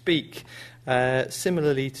to speak.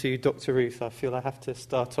 Similarly to Dr. Ruth, I feel I have to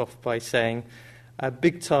start off by saying a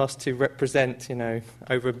big task to represent,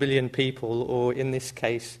 over 1 billion people, or in this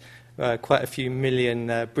case, quite a few million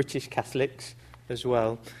British Catholics as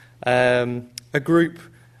well. A group,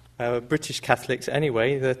 British Catholics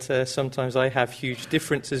anyway, that sometimes I have huge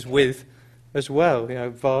differences with as well,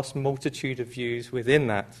 vast multitude of views within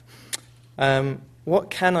that.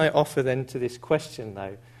 What can I offer then to this question,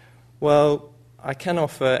 though? Well, I can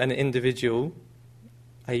offer an individual,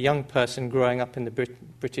 a young person growing up in the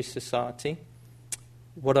British society,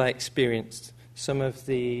 what I experienced, some of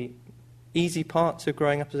the easy parts of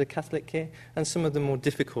growing up as a Catholic here, and some of the more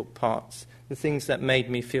difficult parts, the things that made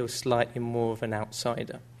me feel slightly more of an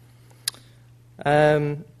outsider.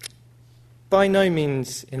 By no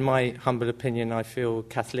means, in my humble opinion, I feel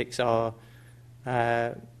Catholics are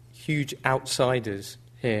huge outsiders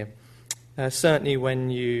here. Certainly when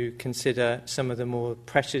you consider some of the more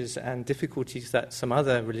pressures and difficulties that some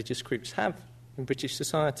other religious groups have in British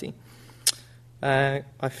society.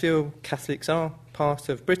 I feel Catholics are part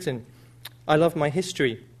of Britain. I love my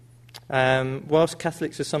history. Whilst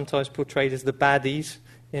Catholics are sometimes portrayed as the baddies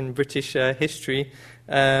in British history,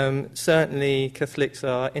 certainly Catholics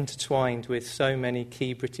are intertwined with so many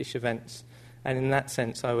key British events. And in that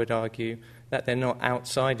sense, I would argue that they're not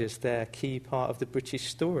outsiders, they're a key part of the British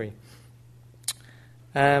story.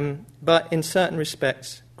 But in certain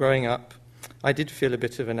respects, growing up, I did feel a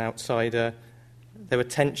bit of an outsider. There were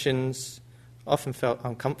tensions, often felt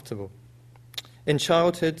uncomfortable. In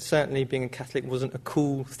childhood, certainly being a Catholic wasn't a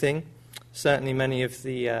cool thing. Certainly many of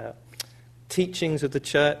the teachings of the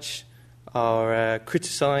Church are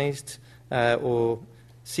criticised or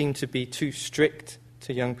seem to be too strict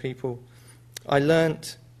to young people. I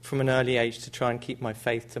learnt from an early age to try and keep my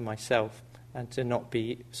faith to myself and to not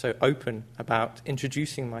be so open about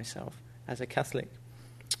introducing myself as a Catholic.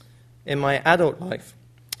 In my adult life,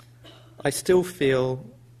 I still feel,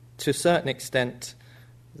 to a certain extent,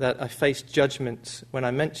 that I face judgments when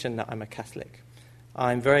I mention that I'm a Catholic.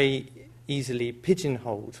 I'm very easily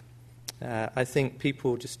pigeonholed. I think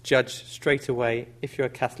people just judge straight away. If you're a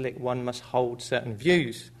Catholic, one must hold certain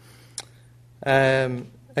views.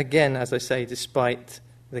 Again, as I say, despite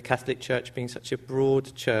the Catholic Church being such a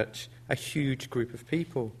broad church, a huge group of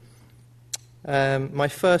people. My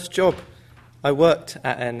first job, I worked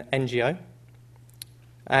at an NGO,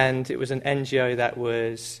 and it was an NGO that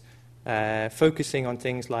was focusing on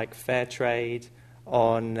things like fair trade,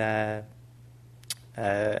 on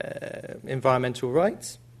environmental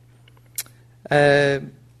rights.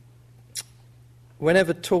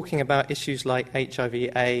 Whenever talking about issues like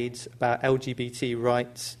HIV/AIDS, about LGBT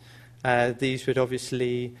rights, these would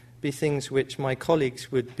obviously be things which my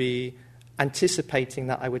colleagues would be anticipating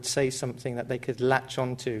that I would say something that they could latch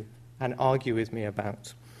onto and argue with me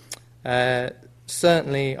about.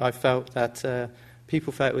 Certainly, I felt that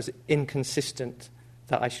people felt it was inconsistent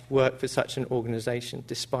that I should work for such an organisation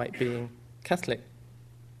despite being Catholic.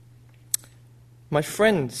 My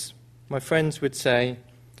friends would say,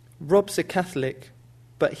 Rob's a Catholic,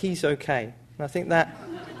 but he's okay. And I think that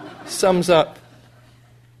sums up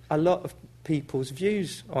a lot of people's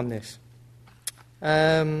views on this.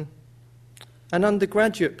 An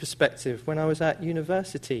undergraduate perspective, when I was at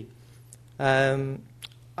university, I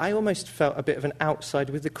almost felt a bit of an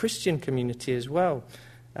outsider with the Christian community as well.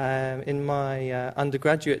 In my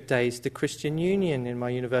undergraduate days, the Christian Union in my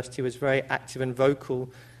university was very active and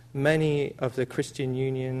vocal. Many of the Christian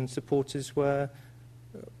Union supporters were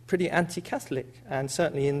pretty anti-Catholic, and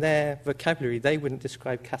certainly in their vocabulary they wouldn't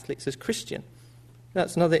describe Catholics as Christian.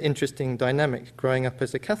 That's another interesting dynamic growing up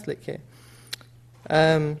as a Catholic here.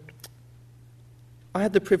 I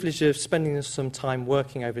had the privilege of spending some time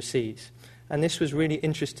working overseas, and this was really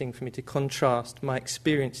interesting for me to contrast my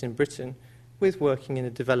experience in Britain with working in a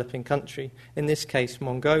developing country, in this case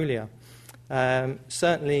Mongolia.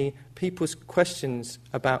 Certainly people's questions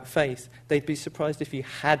about faith, they'd be surprised if you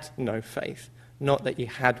had no faith, not that you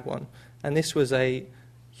had one. And this was a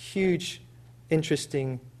huge,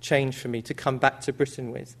 interesting change for me to come back to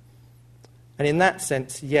Britain with. And in that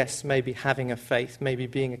sense, yes, maybe having a faith, maybe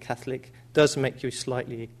being a Catholic, does make you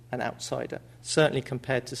slightly an outsider, certainly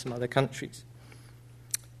compared to some other countries.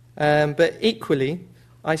 But equally,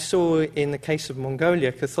 I saw in the case of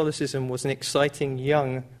Mongolia, Catholicism was an exciting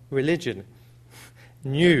young religion,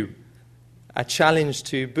 new, a challenge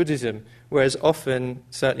to Buddhism, whereas often,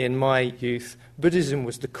 certainly in my youth, Buddhism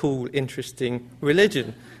was the cool, interesting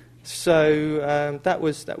religion. So that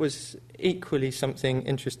was equally something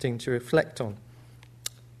interesting to reflect on.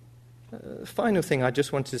 Final thing I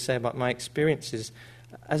just wanted to say about my experiences.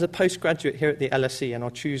 As a postgraduate here at the LSE, and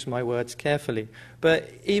I'll choose my words carefully,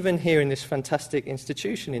 but even here in this fantastic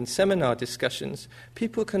institution, in seminar discussions,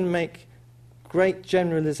 people can make great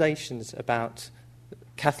generalizations about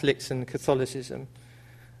Catholics and Catholicism.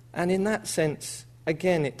 And in that sense,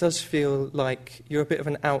 again, it does feel like you're a bit of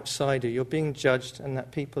an outsider, you're being judged, and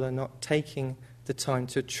that people are not taking the time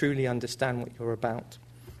to truly understand what you're about.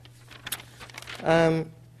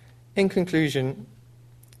 In conclusion,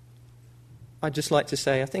 I'd just like to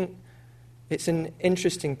say I think it's an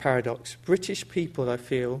interesting paradox. British people, I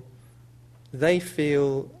feel they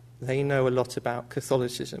know a lot about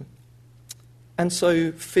Catholicism, and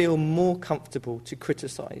so feel more comfortable to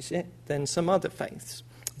criticise it than some other faiths.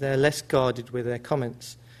 They're less guarded with their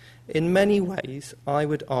comments. In many ways, I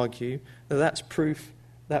would argue that that's proof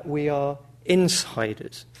that we are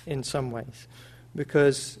insiders in some ways,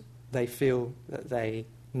 because they feel that they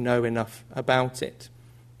know enough about it,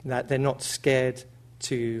 that they're not scared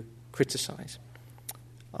to criticise.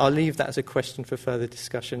 I'll leave that as a question for further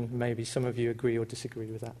discussion. Maybe some of you agree or disagree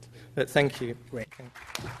with that. But thank you. Great. Thank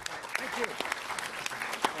you.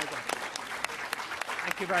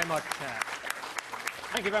 Thank you very much.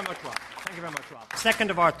 Thank you very much, Rob. Thank you very much, Rob.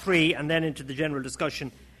 Second of our three, and then into the general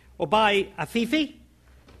discussion. Obai Afifi,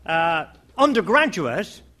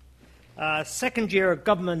 undergraduate, second year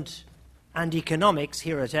Government and Economics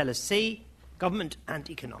here at LSE, Government and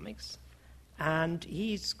Economics, and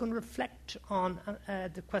he's going to reflect on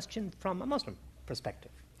the question from a Muslim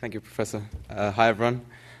perspective. Thank you, Professor. Hi, everyone.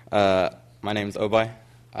 My name is Obai.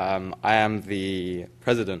 I am the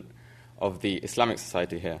president of the Islamic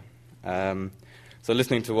Society here. So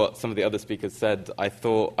listening to what some of the other speakers said, I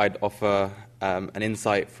thought I'd offer an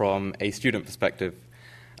insight from a student perspective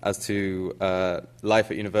as to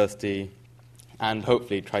life at university, and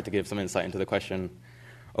hopefully try to give some insight into the question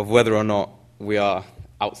of whether or not we are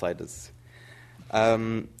outsiders.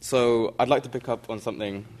 So I'd like to pick up on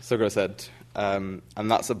something Sugra said, and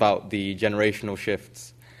that's about the generational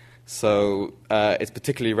shifts. So it's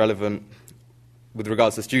particularly relevant with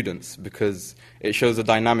regards to students because it shows the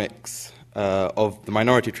dynamics of the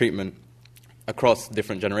minority treatment across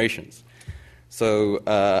different generations. So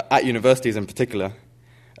at universities in particular,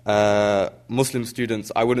 Muslim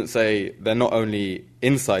students, I wouldn't say they're not only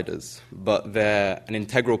insiders, but they're an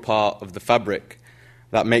integral part of the fabric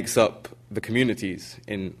that makes up the communities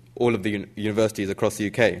in all of the universities across the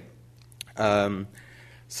UK.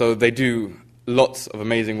 So they do lots of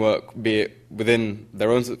amazing work, be it within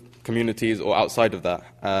their own communities or outside of that.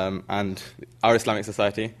 And our Islamic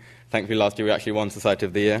Society, thankfully last year we actually won Society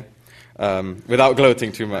of the Year, without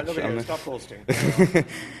gloating too much. Stop boasting.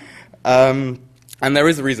 And there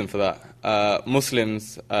is a reason for that.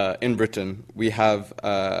 Muslims in Britain, we have,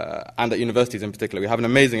 and at universities in particular, we have an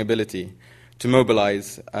amazing ability to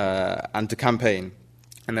mobilize and to campaign.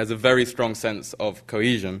 And there's a very strong sense of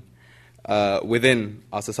cohesion within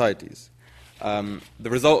our societies. The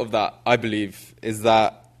result of that, I believe, is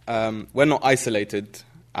that we're not isolated,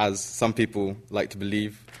 as some people like to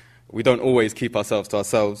believe. We don't always keep ourselves to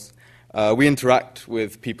ourselves. We interact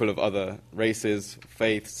with people of other races,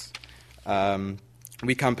 faiths.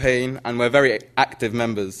 We campaign, and we're very active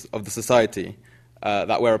members of the society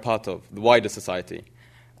that we're a part of, the wider society.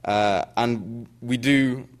 And we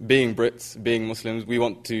do, being Brits, being Muslims, we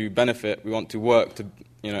want to benefit, we want to work to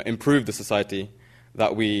improve the society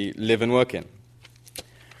that we live and work in.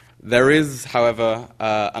 There is, however,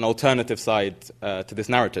 an alternative side to this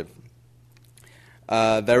narrative.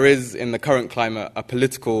 There is, in the current climate, a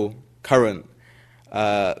political current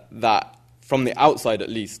that, from the outside at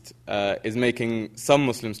least, is making some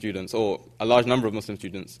Muslim students, or a large number of Muslim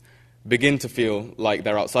students, begin to feel like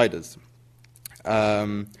they're outsiders.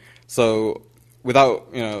 So,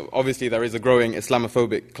 obviously there is a growing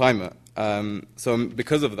Islamophobic climate. So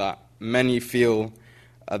because of that, many feel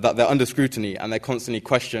that they're under scrutiny and they're constantly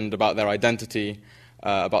questioned about their identity,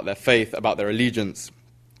 about their faith, about their allegiance.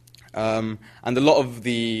 And a lot of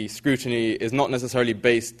the scrutiny is not necessarily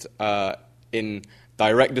based in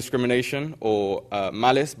direct discrimination or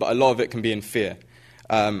malice, but a lot of it can be in fear.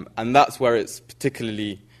 And that's where it's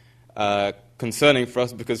particularly concerning for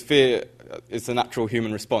us, because fear is a natural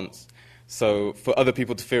human response. So for other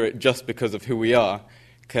people to fear it just because of who we are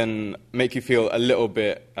can make you feel a little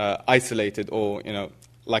bit isolated or,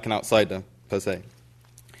 like an outsider, per se.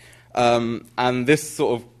 And this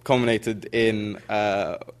sort of culminated in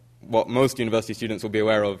what most university students will be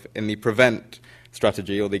aware of in the PREVENT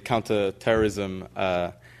strategy, or the counter-terrorism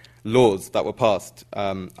laws that were passed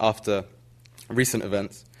after recent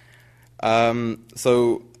events.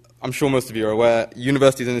 So I'm sure most of you are aware,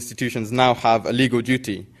 universities and institutions now have a legal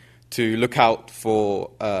duty to look out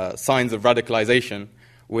for signs of radicalization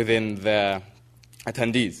within their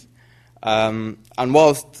attendees. And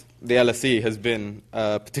whilst the LSE has been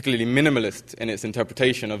particularly minimalist in its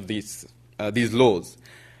interpretation of these laws,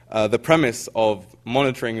 the premise of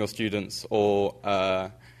monitoring your students or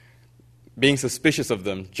being suspicious of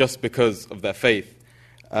them just because of their faith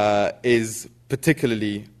is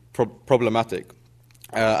particularly problematic.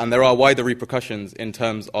 And there are wider repercussions in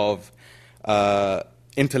terms of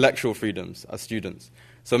intellectual freedoms as students.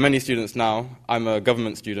 So many students now, I'm a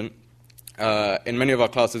government student, in many of our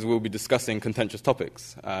classes we'll be discussing contentious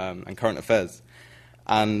topics and current affairs.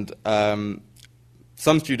 And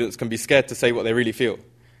some students can be scared to say what they really feel.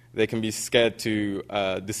 They can be scared to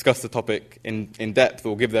discuss the topic in depth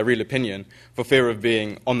or give their real opinion for fear of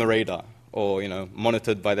being on the radar or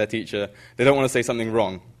monitored by their teacher. They don't want to say something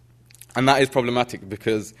wrong. And that is problematic,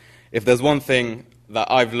 because if there's one thing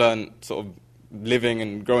that I've learned sort of living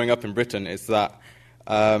and growing up in Britain, is that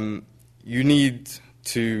you need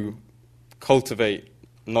to cultivate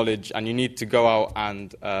knowledge and you need to go out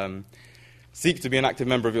and seek to be an active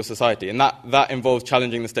member of your society. And that involves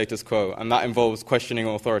challenging the status quo, and that involves questioning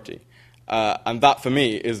authority. And that, for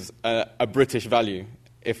me, is a British value,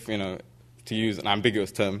 if, to use an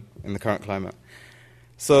ambiguous term in the current climate.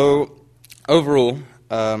 So, overall,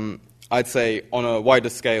 I'd say on a wider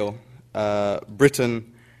scale,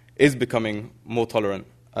 Britain is becoming more tolerant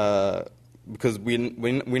because we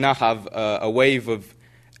now have a wave of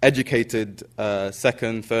educated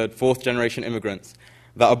second, third, fourth generation immigrants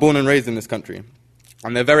that are born and raised in this country.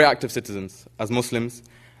 And they're very active citizens as Muslims,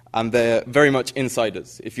 and they're very much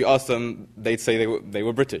insiders. If you ask them, they'd say they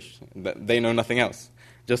were British. They know nothing else,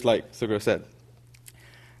 just like Sugra said.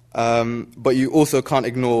 But you also can't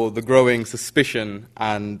ignore the growing suspicion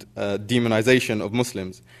and demonization of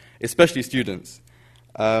Muslims, especially students.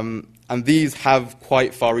 And these have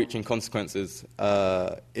quite far-reaching consequences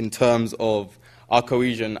in terms of our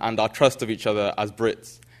cohesion and our trust of each other as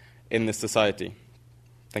Brits in this society.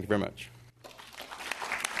 Thank you very much.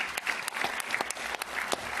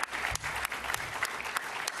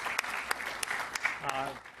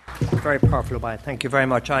 Very powerful, Obai. Thank you very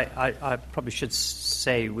much. I probably should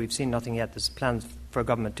say we've seen nothing yet. There's plans for a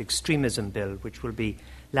government extremism bill, which will be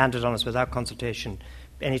landed on us without consultation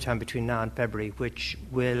anytime between now and February, which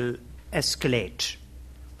will escalate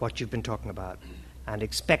what you've been talking about. and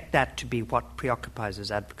expect that to be what preoccupies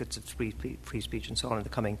us, advocates of free speech and so on, in the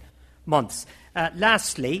coming months.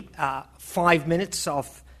 Lastly, 5 minutes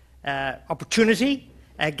of opportunity.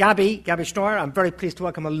 Gabby Schnoyer, I'm very pleased to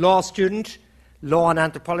welcome a law student, law and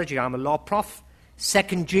anthropology. I'm a law prof,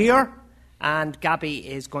 second year, and Gabby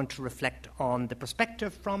is going to reflect on the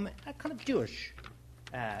perspective from a kind of Jewish.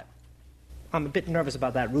 I'm a bit nervous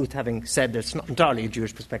about that, Ruth, having said that it's not entirely a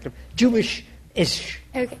Jewish perspective. Jewish-ish.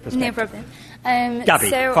 Okay, no problem. Gabby,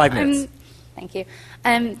 5 minutes. Thank you.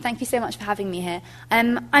 Thank you so much for having me here.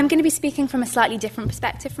 I'm going to be speaking from a slightly different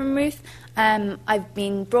perspective from Ruth. I've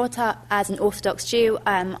been brought up as an Orthodox Jew.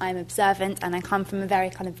 I'm observant, and I come from a very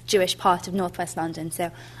kind of Jewish part of northwest London,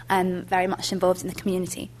 so I'm very much involved in the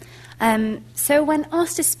community. So when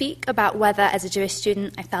asked to speak about whether, as a Jewish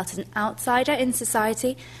student, I felt as an outsider in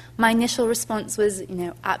society, my initial response was,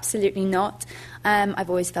 absolutely not. I've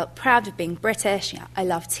always felt proud of being British. I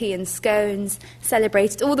love tea and scones,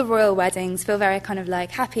 celebrated all the royal weddings, feel very kind of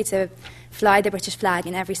like happy to fly the British flag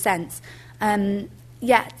in every sense.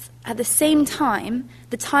 Yet, at the same time,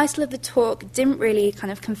 the title of the talk didn't really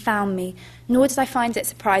kind of confound me, nor did I find it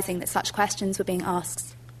surprising that such questions were being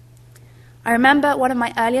asked. I remember one of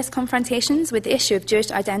my earliest confrontations with the issue of Jewish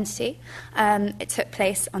identity. It took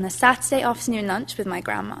place on a Saturday afternoon lunch with my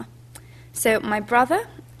grandma. So my brother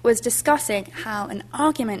was discussing how an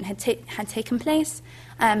argument had taken place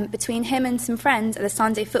between him and some friends at the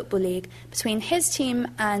Sunday Football League, between his team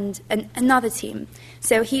and another team.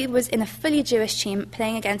 So he was in a fully Jewish team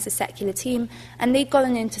playing against a secular team, and they'd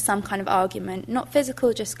gotten into some kind of argument, not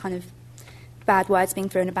physical, just kind of bad words being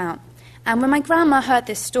thrown about. And when my grandma heard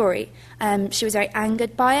this story, she was very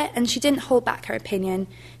angered by it, and she didn't hold back her opinion.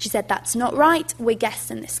 She said, "That's not right, we're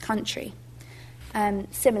guests in this country."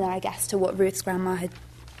 Similar, I guess, to what Ruth's grandma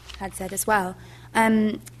had said as well.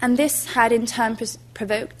 And this had in turn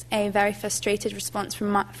provoked a very frustrated response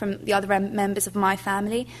from the other members of my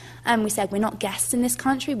family. We said, "We're not guests in this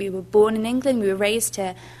country, we were born in England, we were raised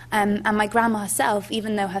here." And my grandma herself,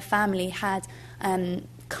 even though her family had...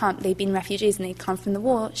 they'd been refugees and they'd come from the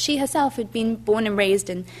war. She herself had been born and raised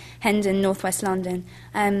in Hendon, northwest London.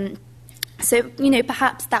 So,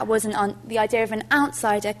 perhaps that wasn't the idea of an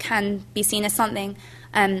outsider can be seen as something,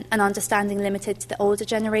 an understanding limited to the older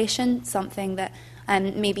generation, something that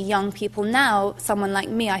maybe young people now, someone like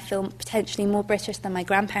me, I feel potentially more British than my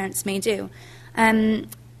grandparents may do.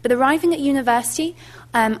 But arriving at university,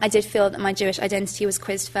 I did feel that my Jewish identity was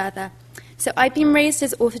quizzed further. So I've been raised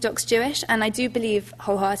as Orthodox Jewish, and I do believe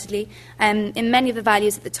wholeheartedly in many of the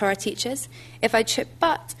values that the Torah teaches.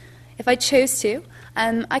 But if I chose to,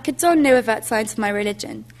 I could don no overt signs of my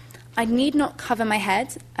religion. I need not cover my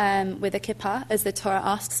head with a kippah, as the Torah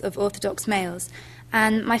asks of Orthodox males.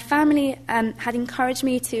 And my family had encouraged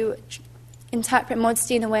me to interpret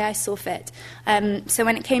modesty in the way I saw fit. So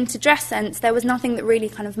when it came to dress sense, there was nothing that really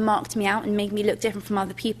kind of marked me out and made me look different from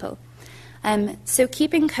other people. So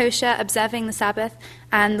keeping kosher, observing the Sabbath,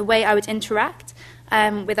 and the way I would interact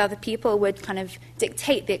with other people would kind of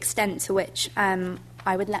dictate the extent to which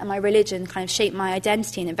I would let my religion kind of shape my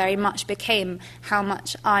identity, and it very much became how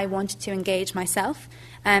much I wanted to engage myself,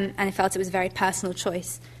 and I felt it was a very personal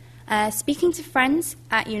choice. Speaking to friends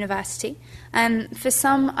at university, for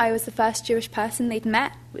some I was the first Jewish person they'd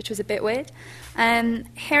met, which was a bit weird.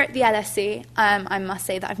 Here at the LSE, I must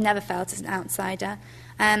say that I've never felt as an outsider.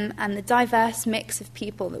 And the diverse mix of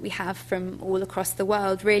people that we have from all across the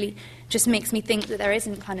world really just makes me think that there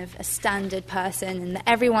isn't kind of a standard person, and that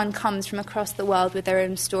everyone comes from across the world with their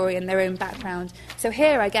own story and their own background. So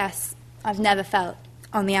here, I guess, I've never felt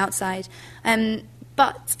on the outside.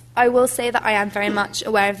 But I will say that I am very much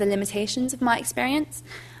aware of the limitations of my experience.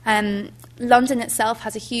 London itself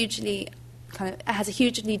has a hugely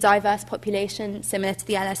diverse population, similar to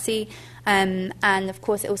the LSE, and of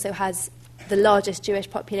course it also has the largest Jewish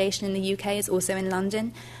population in the UK is also in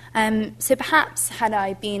London. So perhaps had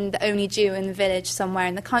I been the only Jew in the village somewhere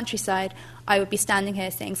in the countryside, I would be standing here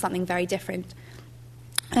saying something very different.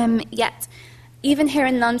 Yet, even here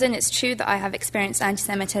in London, it's true that I have experienced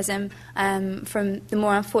anti-Semitism from the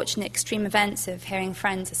more unfortunate extreme events of hearing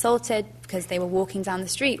friends assaulted because they were walking down the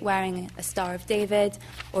street wearing a Star of David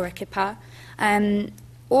or a kippah.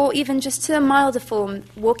 Or even just to a milder form,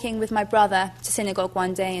 walking with my brother to synagogue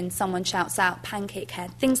one day and someone shouts out, "pancake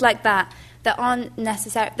head," things like that aren't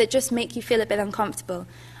necessary, that just make you feel a bit uncomfortable.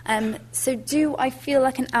 So do I feel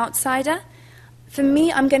like an outsider? For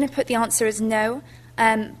me, I'm going to put the answer as no,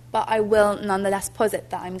 but I will nonetheless posit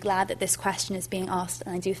that I'm glad that this question is being asked,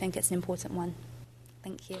 and I do think it's an important one.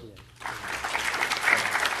 Thank you.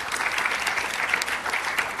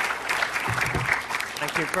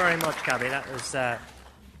 Thank you very much, Gabby. That was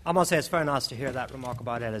I must say it's very nice to hear that remark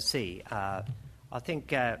about LSE. I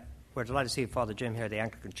think we're delighted to see Father Jim here, the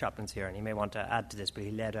Anglican chaplain's here, and he may want to add to this, but he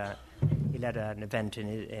led an event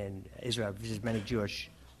in Israel, visited many Jewish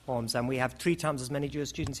homes, and we have 3 times as many Jewish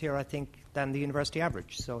students here, I think, than the university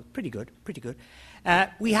average. So pretty good.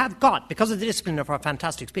 We have got, because of the discipline of our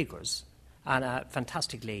fantastic speakers and a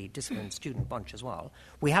fantastically disciplined student bunch as well,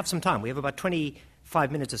 we have some time. We have about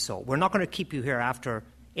 25 minutes or so. We're not going to keep you here after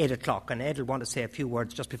 8 o'clock, and Ed will want to say a few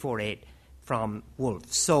words just before 8 from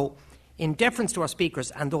Wolf. So in deference to our speakers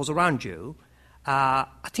and those around you, I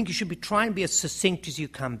think you should try and be as succinct as you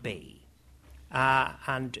can be.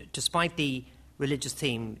 And despite the religious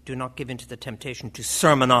theme, do not give in to the temptation to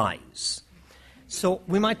sermonize. So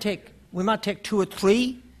we might take 2 or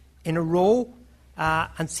 3 in a row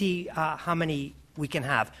and see how many we can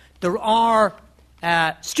have. There are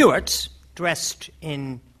stewards dressed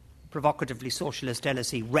in provocatively socialist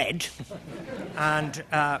LSE red, and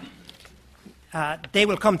they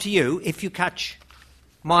will come to you if you catch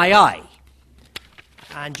my eye.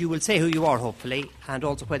 And you will say who you are, hopefully, and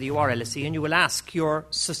also whether you are LSE, and you will ask your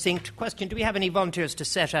succinct question. Do we have any volunteers to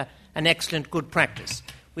set an excellent good practice?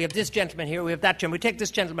 We have this gentleman here, we have that gentleman. We take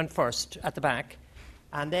this gentleman first at the back,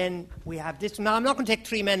 and then we have this. Now, I'm not going to take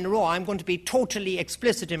 3 men in a row. I'm going to be totally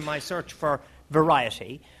explicit in my search for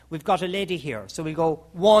variety. We've got a lady here, so we'll go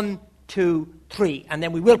 1, 2, 3, and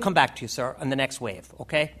then we will come back to you, sir, on the next wave,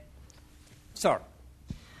 okay? Sir.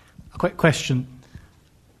 A quick question.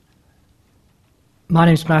 My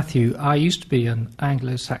name's Matthew. I used to be an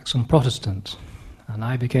Anglo-Saxon Protestant, and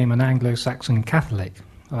I became an Anglo-Saxon Catholic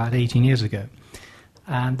about 18 years ago.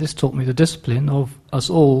 And this taught me the discipline of us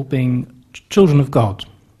all being children of God.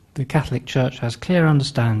 The Catholic Church has clear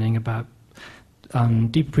understanding about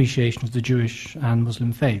deep appreciation of the Jewish and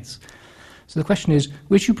Muslim faiths. So the question is,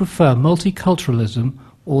 which you prefer, multiculturalism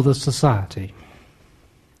or the society?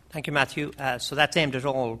 Thank you, Matthew. So that's aimed at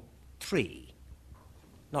all 3,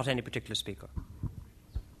 not any particular speaker.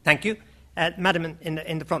 Thank you. Madam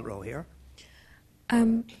in the front row here.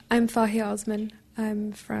 I'm Fahia Osman.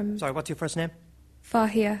 I'm from... Sorry, what's your first name?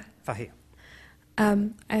 Fahia. Fahia.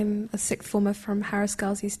 I'm a 6th former from Harris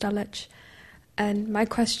Girls East Dulwich. And my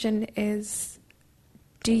question is,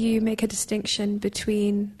 do you make a distinction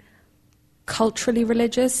between culturally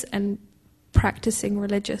religious and practicing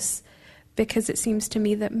religious? Because it seems to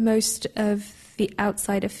me that most of the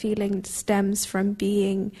outsider feeling stems from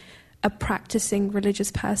being a practicing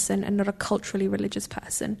religious person and not a culturally religious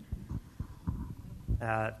person.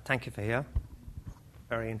 Thank you, Fahia.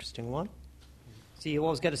 Very interesting one. See, you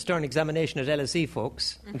always get a stern examination at LSE,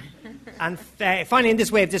 folks. And finally, in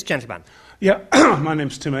this wave, this gentleman. Yeah, my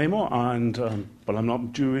name's Tim Amor, and well, I'm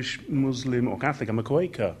not Jewish, Muslim, or Catholic. I'm a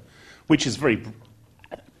Quaker, which is very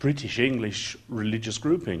British English religious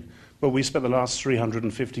grouping. But we spent the last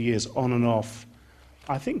 350 years on and off,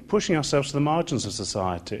 I think, pushing ourselves to the margins of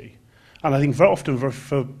society. And I think very often,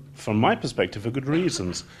 from my perspective, for good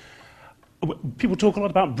reasons. People talk a lot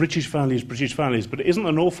about British values, but it isn't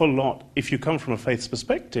an awful lot, if you come from a faith's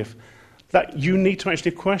perspective, that you need to actually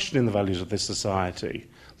question the values of this society.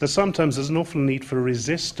 That sometimes there's an awful need for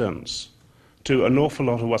resistance to an awful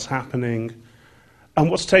lot of what's happening and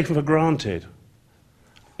what's taken for granted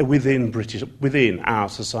within our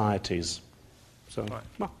societies. So, right.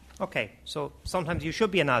 Well, okay, so sometimes you should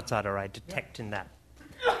be an outsider, I detect in that.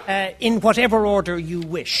 In whatever order you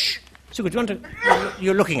wish. So, do you want to...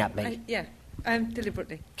 You're looking at me. Yeah,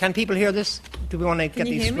 deliberately. Can people hear this? Do we want to get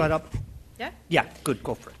these right up? Yeah? Yeah, good,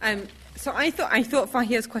 go for it. So I thought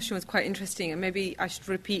Fahia's question was quite interesting, and maybe I should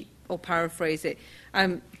repeat or paraphrase it.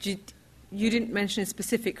 You didn't mention a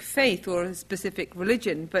specific faith or a specific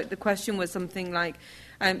religion, but the question was something like,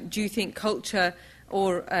 do you think culture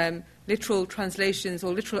or literal translations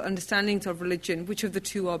or literal understandings of religion, which of the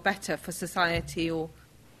two are better for society or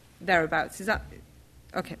thereabouts? Is that...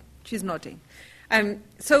 Okay, she's nodding.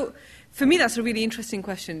 So for me that's a really interesting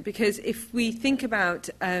question, because if we think about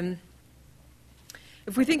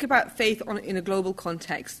faith in a global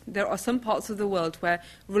context, there are some parts of the world where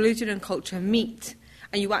religion and culture meet,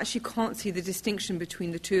 and you actually can't see the distinction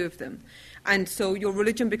between the two of them. And so your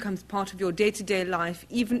religion becomes part of your day-to-day life,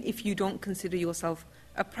 even if you don't consider yourself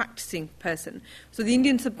a practicing person. So the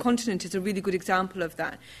Indian subcontinent is a really good example of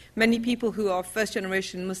that. Many people who are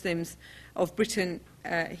first-generation Muslims of Britain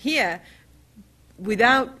here,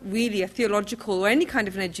 without really a theological or any kind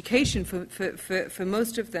of an education for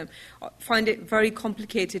most of them, find it very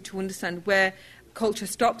complicated to understand where culture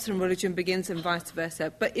stops and religion begins and vice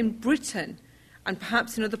versa. But in Britain, and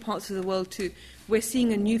perhaps in other parts of the world too, we're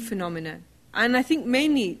seeing a new phenomenon. And I think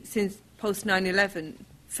mainly since post 9/11,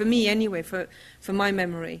 for me anyway, for my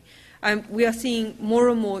memory, We are seeing more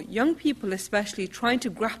and more young people especially trying to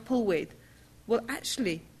grapple with, well,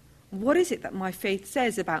 actually, what is it that my faith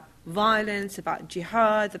says about violence, about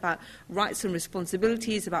jihad, about rights and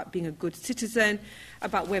responsibilities, about being a good citizen,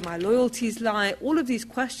 about where my loyalties lie? All of these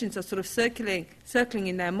questions are sort of circling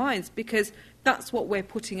in their minds because that's what we're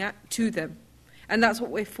putting to them. And that's what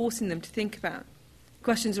we're forcing them to think about.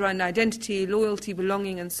 Questions around identity, loyalty,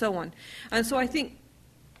 belonging, and so on. And so I think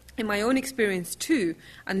in my own experience too,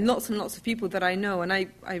 and lots of people that I know, and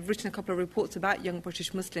I've written a couple of reports about young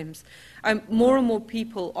British Muslims, more and more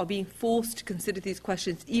people are being forced to consider these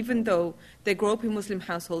questions, even though they grow up in Muslim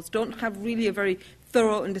households, don't have really a very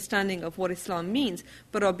thorough understanding of what Islam means,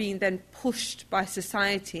 but are being then pushed by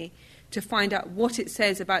society to find out what it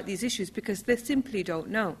says about these issues because they simply don't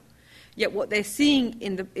know. Yet what they're seeing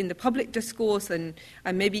in the public discourse and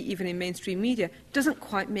maybe even in mainstream media doesn't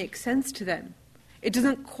quite make sense to them. It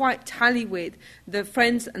doesn't quite tally with the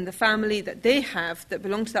friends and the family that they have that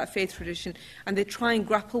belong to that faith tradition, and they try and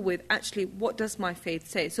grapple with, actually, what does my faith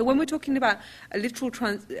say? So when we're talking about a literal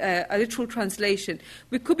translation,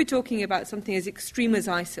 we could be talking about something as extreme as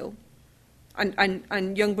ISIL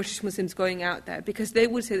and young British Muslims going out there, because they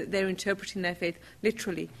would say that they're interpreting their faith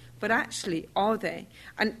literally. But actually, are they?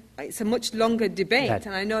 And it's a much longer debate,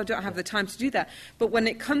 and I know I don't have the time to do that. But when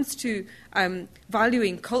it comes to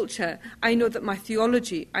valuing culture, I know that my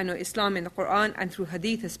theology, I know Islam in the Quran and through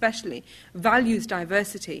Hadith especially, values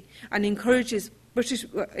diversity and encourages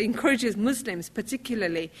Muslims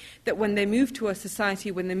particularly that when they move to a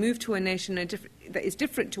society, when they move to a nation that is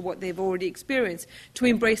different to what they've already experienced, to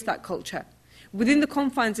embrace that culture within the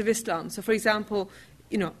confines of Islam. So, for example,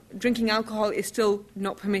 drinking alcohol is still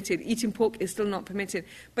not permitted, eating pork is still not permitted,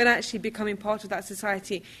 but actually becoming part of that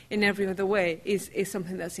society in every other way is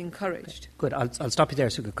something that's encouraged. Good. I'll stop you there,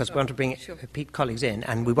 Suga, because we want to bring colleagues in,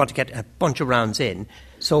 and we want to get a bunch of rounds in.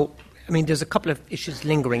 So, there's a couple of issues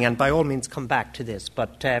lingering, and by all means come back to this.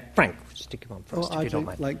 But, Frank, stick you on first, if you don't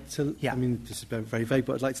mind. Like to, yeah. This is very vague,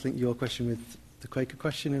 but I'd like to link your question with the Quaker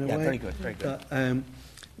question in a way. Yeah, very good, very good.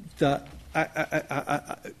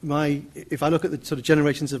 If I look at the sort of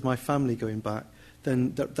generations of my family going back,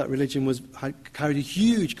 then that religion carried a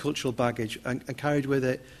huge cultural baggage and carried with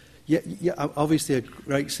it, obviously a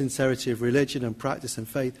great sincerity of religion and practice and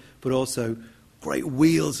faith, but also great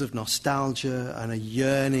wheels of nostalgia and a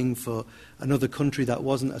yearning for another country that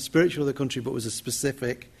wasn't a spiritual other country, but was a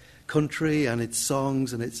specific country and its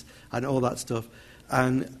songs and all that stuff.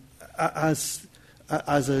 And as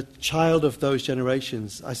a child of those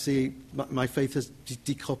generations, I see my faith has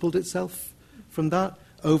decoupled itself from that.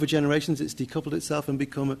 Over generations, it's decoupled itself and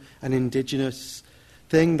become an indigenous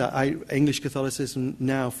thing that English Catholicism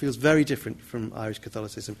now feels very different from Irish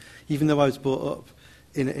Catholicism. Even though I was brought up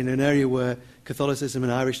in an area where Catholicism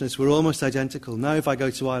and Irishness were almost identical, now if I go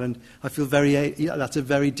to Ireland, I feel that's a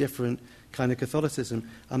very different kind of Catholicism.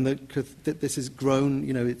 And this has grown,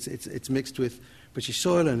 it's mixed with British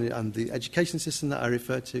soil and the education system that I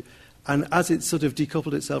referred to. And as it's sort of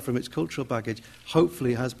decoupled itself from its cultural baggage,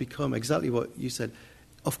 hopefully has become exactly what you said.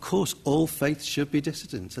 Of course, all faiths should be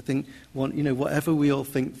dissident. I think, whatever we all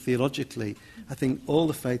think theologically, I think all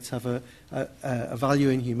the faiths have a value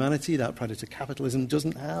in humanity that predator capitalism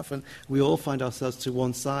doesn't have. And we all find ourselves to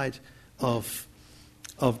one side of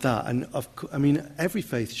that. And, every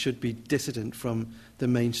faith should be dissident from the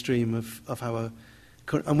mainstream of our.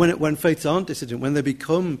 And when faiths aren't dissident, when they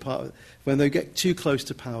become when they get too close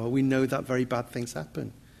to power, we know that very bad things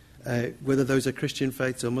happen. Whether those are Christian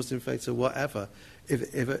faiths or Muslim faiths or whatever,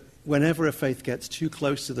 whenever a faith gets too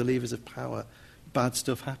close to the levers of power, bad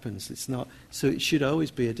stuff happens. So it should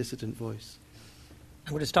always be a dissident voice.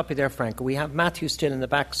 I'm going to stop you there, Frank. We have Matthew still in the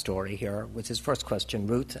backstory here with his first question,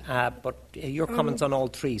 Ruth. But your comments on all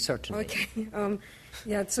three, certainly. Okay.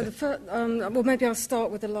 So the first, maybe I'll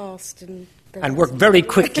start with the last and work very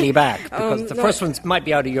quickly back, because the first one might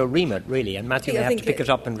be out of your remit, really, and Matthew may have to pick it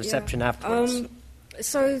up in reception afterwards.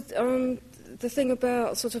 The thing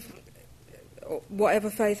about sort of whatever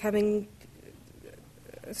faith having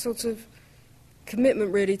a sort of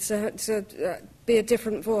commitment really to be a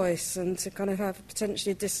different voice and to kind of have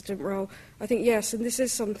potentially a dissident role, I think yes, and this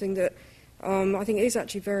is something that I think is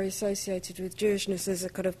actually very associated with Jewishness as a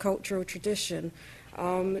kind of cultural tradition,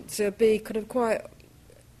 to be kind of quite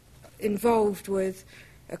involved with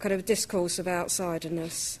a kind of discourse of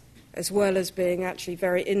outsiderness, as well as being actually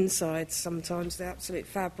very inside sometimes the absolute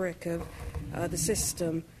fabric of the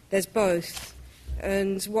system. There's both.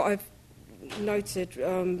 And what I've noted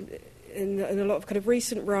in a lot of kind of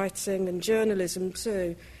recent writing and journalism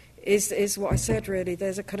too is what I said really.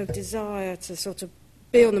 There's a kind of desire to sort of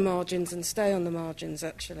be on the margins and stay on the margins,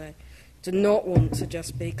 actually. to not want to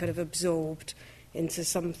just be kind of absorbed into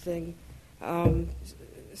something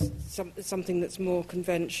something that's more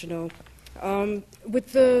conventional.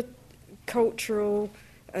 With the cultural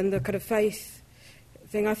and the kind of faith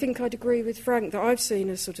thing, I think I'd agree with Frank that I've seen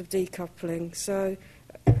a sort of decoupling. So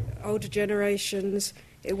older generations,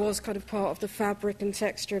 it was kind of part of the fabric and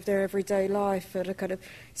texture of their everyday life, and a kind of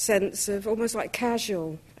sense of almost like a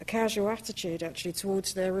casual attitude actually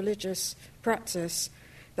towards their religious practice,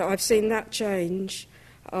 that I've seen that change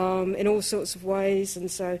in all sorts of ways. And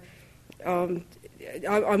so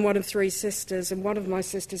I'm one of 3 sisters, and one of my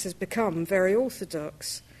sisters has become very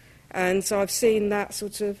orthodox. And so I've seen that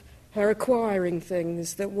sort of her acquiring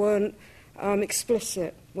things that weren't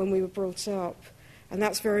explicit when we were brought up. And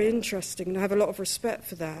that's very interesting, and I have a lot of respect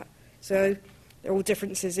for that. So there are all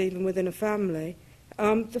differences even within a family.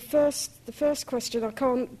 The first question, I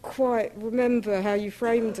can't quite remember how you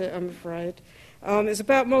framed it, I'm afraid. It was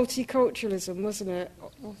about multiculturalism, wasn't it?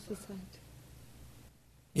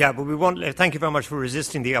 Yeah, but we won't. Thank you very much for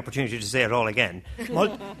resisting the opportunity to say it all again.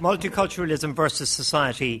 Multiculturalism versus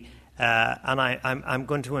society, and I'm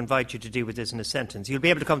going to invite you to deal with this in a sentence. You'll be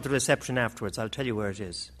able to come to the reception afterwards. I'll tell you where it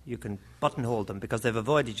is. You can buttonhole them because they've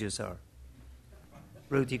avoided you, sir.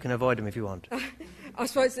 Ruth, you can avoid them if you want. I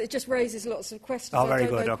suppose it just raises lots of questions. Oh, very I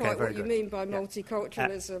don't good. know Okay, quite very what good. you mean by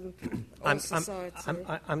multiculturalism or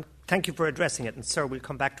society. Thank you for addressing it, and sir, we'll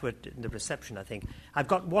come back to it in the reception, I think. I've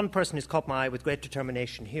got one person who's caught my eye with great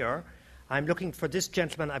determination here. I'm looking for this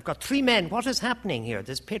gentleman. I've got 3 men. What is happening here?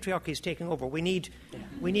 This patriarchy is taking over. We need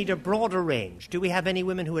a broader range. Do we have any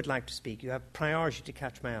women who would like to speak? You have priority to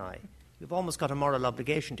catch my eye. You've almost got a moral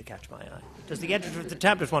obligation to catch my eye. Does the editor of the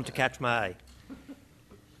tablet want to catch my eye?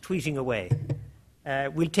 Tweeting away.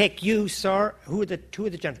 We'll take you, sir. Who are the 2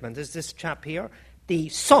 of the gentlemen? There's this chap here, the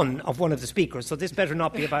son of one of the speakers, so this better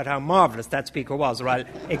not be about how marvellous that speaker was, or I'll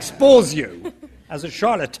expose you as a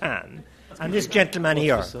charlatan. And this gentleman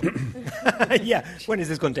here. Yeah, when is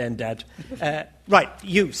this going to end, Dad? Right,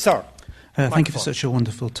 you, sir. Thank you for such a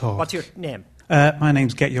wonderful talk. What's your name? My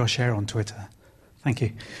name's Get Your Share on Twitter. Thank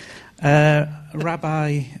you.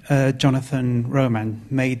 Rabbi Jonathan Roman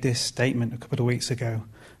made this statement a couple of weeks ago.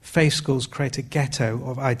 Faith schools create a ghetto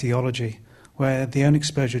of ideology where the only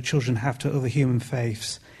exposure children have to other human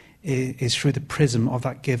faiths is through the prism of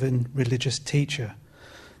that given religious teacher.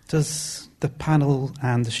 Does the panel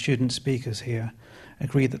and the student speakers here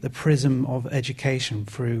agree that the prism of education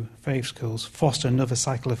through faith schools foster another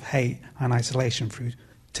cycle of hate and isolation through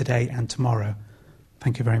today and tomorrow?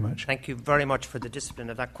 Thank you very much. Thank you very much for the discipline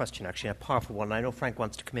of that question, actually, a powerful one. I know Frank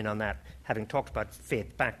wants to come in on that, having talked about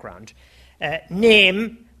faith background.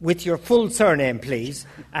 Name with your full surname, please,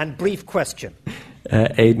 and brief question.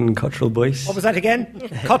 Aidan Cottrell Boyce. What was that again?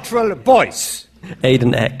 Cottrell Boyce.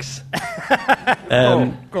 Aidan X.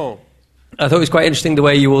 Go. I thought it was quite interesting the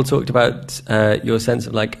way you all talked about your sense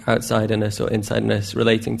of like outsiderness or insiderness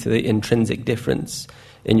relating to the intrinsic difference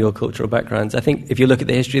in your cultural backgrounds. I think if you look at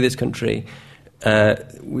the history of this country,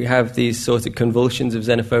 we have these sort of convulsions of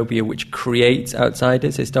xenophobia which create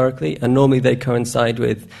outsiders historically, and normally they coincide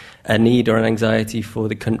with a need or an anxiety for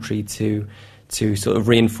the country to sort of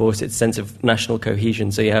reinforce its sense of national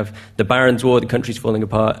cohesion. So you have the Barons' War, the country's falling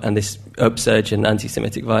apart, and this upsurge in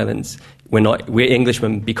anti-Semitic violence. We're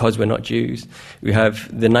Englishmen because we're not Jews. We have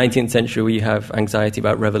the 19th century where you have anxiety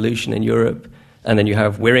about revolution in Europe, and then you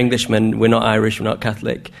have we're Englishmen, we're not Irish, we're not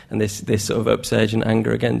Catholic, and this sort of upsurge in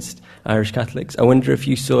anger against Irish Catholics. I wonder if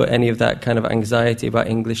you saw any of that kind of anxiety about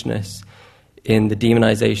Englishness in the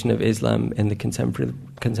demonisation of Islam in the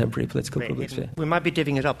contemporary political public sphere. We might be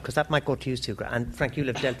divvying it up, because that might go to you, Sugra. And Frank, you'll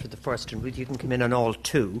have dealt with the first, and Ruth, you can come in on all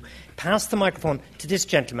 2. Pass the microphone to this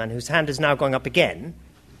gentleman, whose hand is now going up again.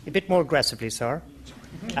 A bit more aggressively, sir.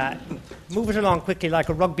 Move it along quickly like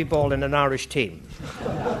a rugby ball in an Irish team.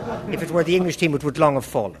 If it were the English team, it would long have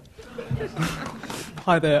fallen.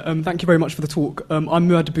 Hi there. Thank you very much for the talk. I'm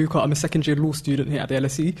Muad Buka. I'm a second-year law student here at the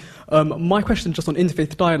LSE. My question is just on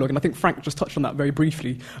interfaith dialogue, and I think Frank just touched on that very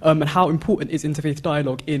briefly, and how important is interfaith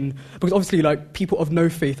dialogue because obviously, like, people of no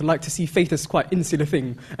faith like to see faith as quite an insular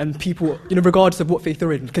thing, and people, regardless of what faith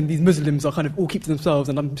they're in, these Muslims are kind of all keep to themselves,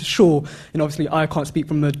 and I'm sure, obviously I can't speak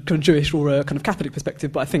from a kind of Jewish or a kind of Catholic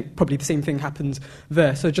perspective, but I think probably the same thing happens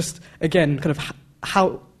there. So just, again, kind of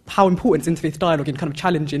how important is interfaith dialogue in kind of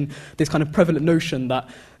challenging this kind of prevalent notion that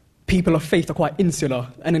people of faith are quite insular,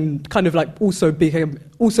 and then kind of like also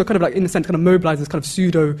kind of like in a sense kind of mobilises kind of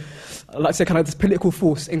pseudo, like say kind of this political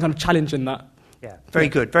force in kind of challenging that. Yeah, very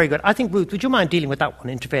good, very good. I think, Ruth, would you mind dealing with that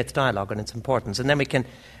one, interfaith dialogue and its importance, and then we can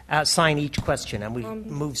sign each question and we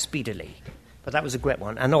move speedily. But that was a great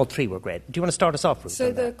one, and all 3 were great. Do you want to start us off, Ruth?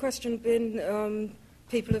 So the question being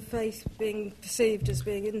people of faith being perceived as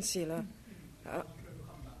being insular.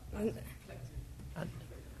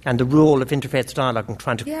 And the role of interfaith dialogue in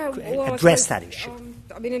trying to address that issue.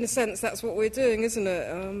 I mean, in a sense, that's what we're doing, isn't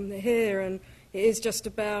it, here? And it is just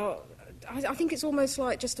about... I think it's almost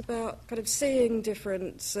like just about kind of seeing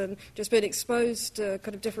difference and just being exposed to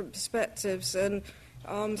kind of different perspectives, and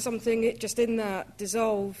something just in that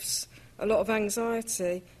dissolves a lot of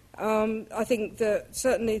anxiety. I think that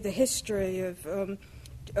certainly the history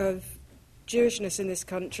of Jewishness in this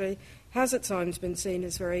country has at times been seen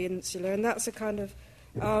as very insular, and that's a kind of,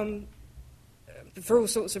 for all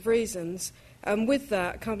sorts of reasons, and with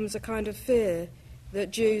that comes a kind of fear that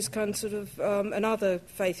Jews can sort of, and other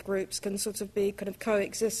faith groups can sort of be kind of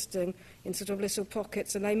coexisting in sort of little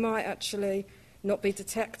pockets, and they might actually not be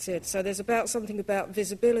detected. So there's something about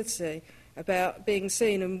visibility, about being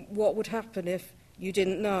seen, and what would happen if you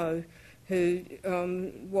didn't know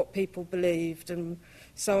what people believed, and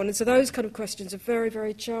so on. And so those kind of questions are very,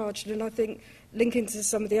 very charged, and I think linking to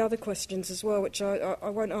some of the other questions as well, which I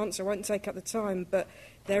won't answer, I won't take up the time, but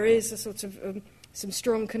there is a sort of some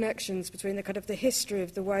strong connections between the kind of the history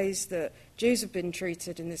of the ways that Jews have been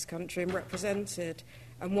treated in this country and represented,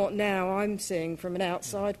 and what now I'm seeing from an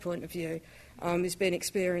outside point of view is being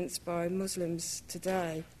experienced by Muslims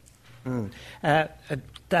today. I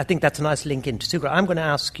think that's a nice link into Sugra. I'm going to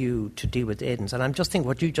ask you to deal with Aidan's, and I'm just thinking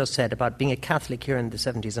what you just said about being a Catholic here in the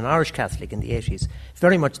 70s, an Irish Catholic in the 80s,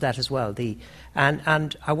 very much that as well.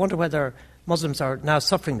 And I wonder whether Muslims are now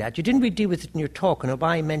suffering that. You didn't really deal with it in your talk, and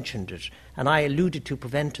Obai mentioned it, and I alluded to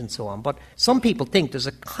prevent and so on. But some people think there's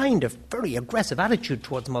a kind of very aggressive attitude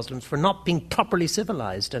towards Muslims for not being properly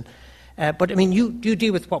civilized. But, I mean, you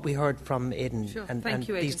deal with what we heard from Aidan, sure. and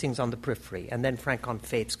these things on the periphery, and then Frank on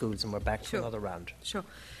faith schools, and we're back to another round. Sure.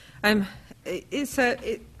 It's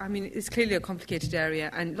clearly a complicated area,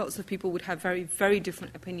 and lots of people would have very, very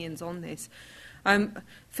different opinions on this.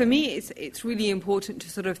 For me, it's really important to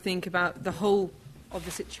sort of think about the whole of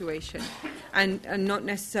the situation and not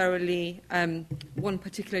necessarily one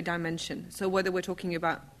particular dimension. So whether we're talking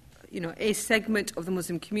about a segment of the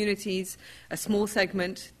Muslim communities, a small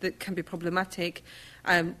segment that can be problematic,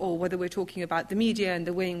 or whether we're talking about the media and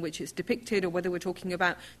the way in which it's depicted, or whether we're talking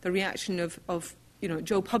about the reaction of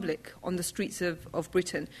Joe Public on the streets of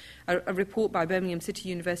Britain. A report by Birmingham City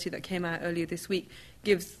University that came out earlier this week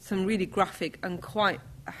gives some really graphic and quite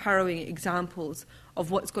harrowing examples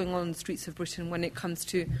of what's going on the streets of Britain when it comes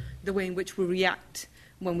to the way in which we react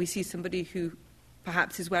when we see somebody who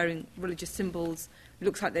perhaps is wearing religious symbols,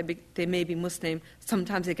 looks like they may be Muslim.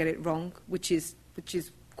 Sometimes they get it wrong, which is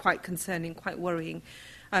quite concerning, quite worrying,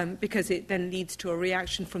 because it then leads to a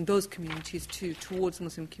reaction from those communities towards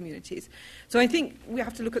Muslim communities. So I think we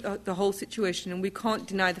have to look at the whole situation, and we can't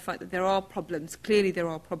deny the fact that there are problems. Clearly there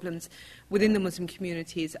are problems within the Muslim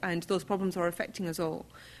communities, and those problems are affecting us all.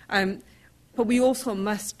 But we also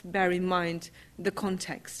must bear in mind the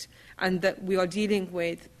context, and that we are dealing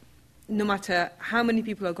with, no matter how many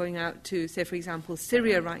people are going out to, say, for example,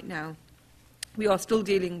 Syria right now, we are still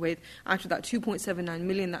dealing with, out of that 2.79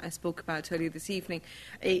 million that I spoke about earlier this evening,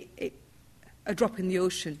 a drop in the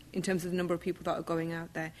ocean in terms of the number of people that are going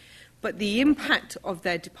out there. But the impact of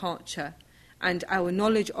their departure and our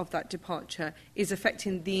knowledge of that departure is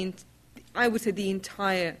affecting the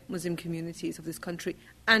entire Muslim communities of this country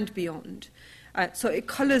and beyond. So it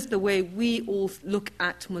colours the way we all look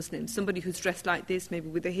at Muslims. Somebody who's dressed like this, maybe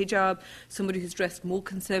with a hijab, somebody who's dressed more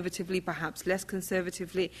conservatively, perhaps less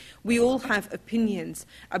conservatively. We all have opinions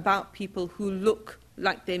about people who look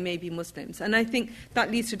like they may be Muslims. And I think that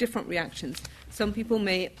leads to different reactions. Some people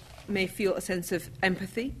may feel a sense of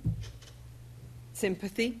empathy,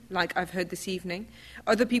 sympathy, like I've heard this evening.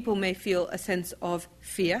 Other people may feel a sense of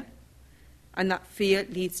fear, and that fear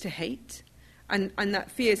leads to hate. And that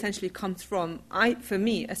fear essentially comes from, for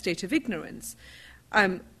me, a state of ignorance.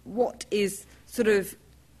 What is sort of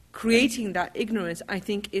creating that ignorance, I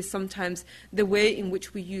think, is sometimes the way in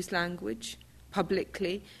which we use language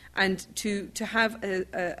publicly, and to have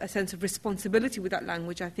a sense of responsibility with that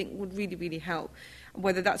language, I think, would really, really help.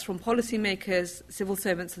 Whether that's from policymakers, civil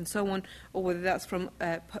servants and so on, or whether that's from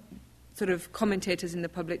sort of commentators in the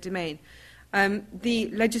public domain. The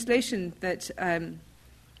legislation that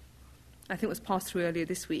I think was passed through earlier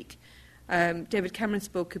this week, David Cameron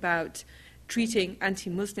spoke about treating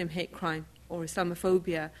anti-Muslim hate crime or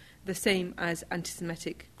Islamophobia the same as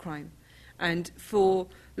anti-Semitic crime. And for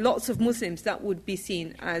lots of Muslims, that would be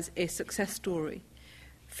seen as a success story.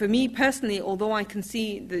 For me personally, although I can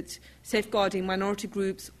see that safeguarding minority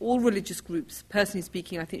groups, all religious groups, personally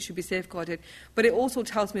speaking, I think should be safeguarded, but it also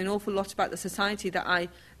tells me an awful lot about the society that I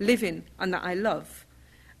live in and that I love.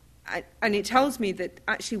 And it tells me that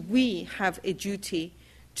actually we have a duty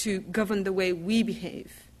to govern the way we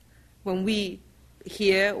behave when we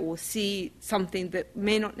hear or see something that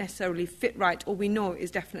may not necessarily fit right or we know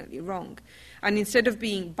is definitely wrong. And instead of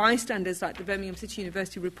being bystanders, like the Birmingham City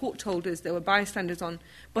University report told us, there were bystanders on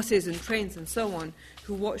buses and trains and so on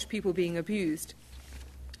who watched people being abused,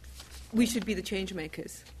 we should be the change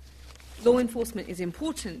makers. Law enforcement is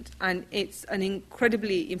important, and it's an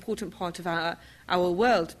incredibly important part of our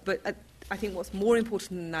world, but I think what's more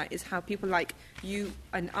important than that is how people like you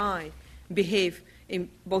and I behave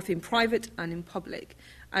both in private and in public.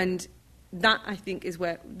 And that, I think, is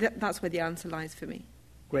that's where the answer lies for me.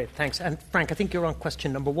 Great, thanks. And Frank, I think you're on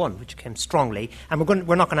question number 1, which came strongly. And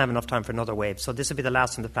we're not going to have enough time for another wave, so this will be the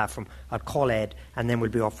last on the platform. I'll call Ed, and then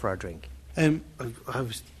we'll be off for our drink. I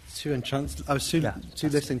was too entranced. I was too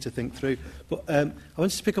listening to think through. But I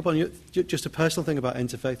wanted to pick up on just a personal thing about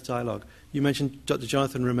interfaith dialogue. You mentioned Dr.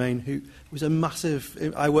 Jonathan Romain, who was a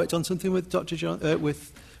massive... I worked on something with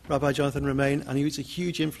with Rabbi Jonathan Romain, and he was a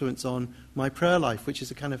huge influence on my prayer life, which is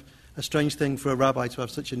a kind of a strange thing for a rabbi to have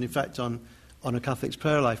such an effect on a Catholic's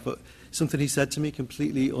prayer life. But something he said to me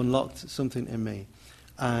completely unlocked something in me.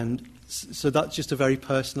 And so that's just a very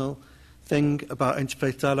personal thing about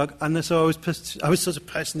interfaith dialogue. And so I was sort of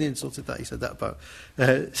personally insulted that he said that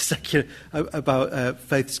about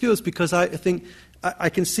faith schools, because I think I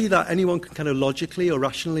can see that anyone can kind of logically or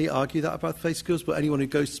rationally argue that about faith schools, but anyone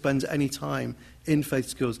who spends any time in faith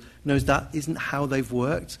schools knows that isn't how they've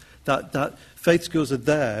worked, that faith schools are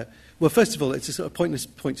there. Well, first of all, it's a sort of pointless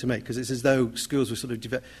point to make, because it's as though schools were sort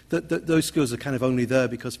of... those schools are kind of only there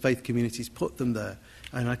because faith communities put them there.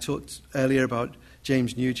 And I talked earlier about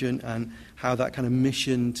James Nugent and how that kind of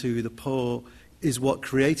mission to the poor is what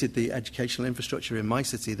created the educational infrastructure in my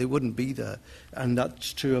city. They wouldn't be there. And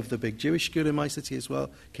that's true of the big Jewish school in my city as well,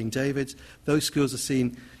 King David's. Those schools are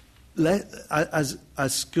seen as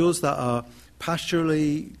schools that are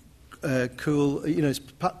pastorally cool,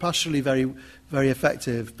 pastorally very, very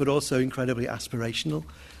effective, but also incredibly aspirational.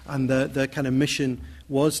 And their kind of mission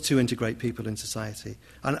was to integrate people in society.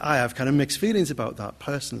 And I have kind of mixed feelings about that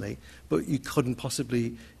personally, but you couldn't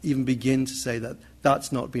possibly even begin to say that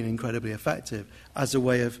that's not been incredibly effective as a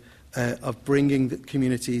way of bringing the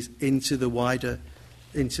communities into the wider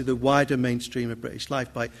mainstream of British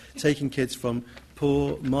life by taking kids from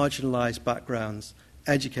poor, marginalised backgrounds,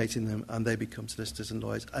 educating them, and they become solicitors and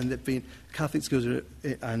lawyers. And they've been Catholic schools,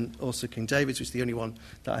 and also King David's, which is the only one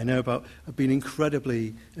that I know about, have been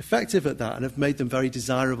incredibly effective at that and have made them very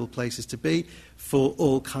desirable places to be for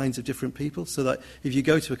all kinds of different people. So that if you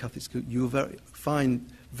go to a Catholic school, you will find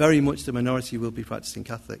very much the minority will be practicing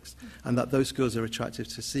Catholics, and that those schools are attractive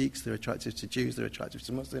to Sikhs, they're attractive to Jews, they're attractive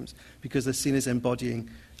to Muslims, because they're seen as embodying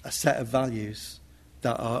a set of values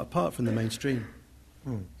that are apart from the mainstream.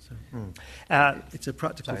 It's a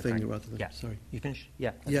practical thing rather than... Yeah. Sorry. You finished?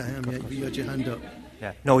 Yeah. Yeah, I am. You had your hand up.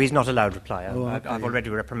 Yeah. No, he's not allowed reply. Okay. I've already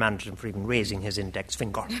reprimanded him for even raising his index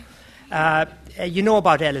finger. You know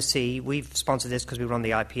about LSE. We've sponsored this because we run the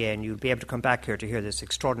IPA, and you'll be able to come back here to hear this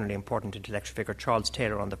extraordinarily important intellectual figure, Charles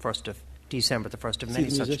Taylor, on the 1st of December, the first of many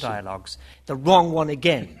such dialogues. The wrong one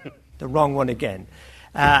again. The wrong one again.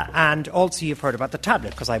 And also you've heard about the tablet,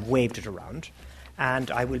 because I've waved it around,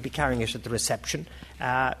 and I will be carrying it at the reception.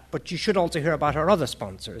 But you should also hear about our other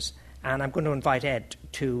sponsors. And I'm going to invite Ed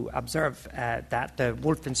to observe that, the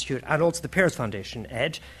Woolf Institute and also the Pears Foundation,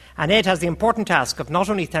 Ed. And Ed has the important task of not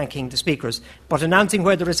only thanking the speakers, but announcing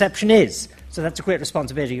where the reception is. So that's a great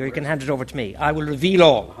responsibility, or you can hand it over to me. I will reveal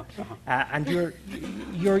all. And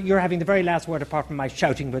you're having the very last word, apart from my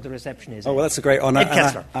shouting where the reception is. Oh, well, that's a great honour. Ed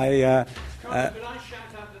Kessler. Could I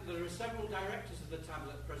shout out that there are several directors of the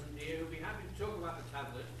tablet present here who will be happy to talk about the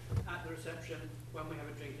tablet at the reception when we have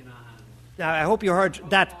a drink in our hand. Now, I hope you heard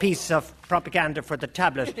that piece of propaganda for the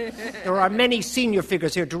tablet. There are many senior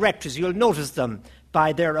figures here, directors. You'll notice them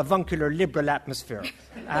by their avuncular liberal atmosphere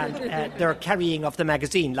and their carrying of the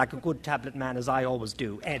magazine like a good tablet man, as I always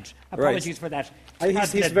do. Ed, apologies for that.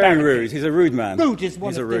 He's very rude. He's a rude man. Rude is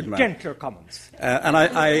one of the gentler comments. And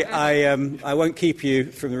I won't keep you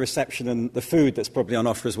from the reception and the food that's probably on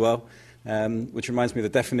offer as well, which reminds me of the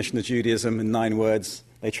definition of Judaism in 9 words.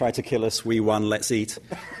 They try to kill us, we won, let's eat.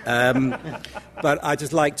 But I'd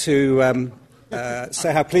just like to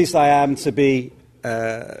say how pleased I am to be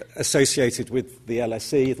associated with the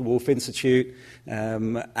LSE, the Woolf Institute,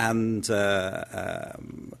 and the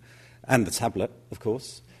tablet, of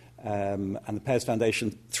course, and the Pears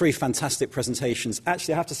Foundation. 3 fantastic presentations.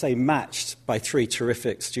 Actually, I have to say, matched by 3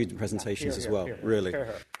 terrific student presentations as well, really.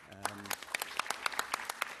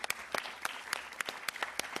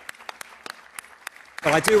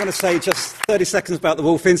 But I do want to say just 30 seconds about the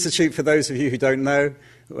Woolf Institute for those of you who don't know,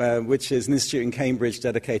 which is an institute in Cambridge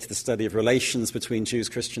dedicated to the study of relations between Jews,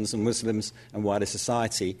 Christians and Muslims and wider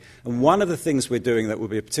society. And one of the things we're doing that will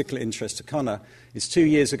be of particular interest to Connor is 2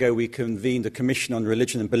 years ago we convened a commission on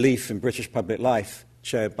religion and belief in British public life,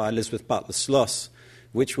 chaired by Elizabeth Butler-Sloss,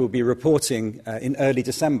 which will be reporting in early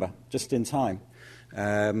December, just in time.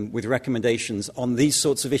 With recommendations on these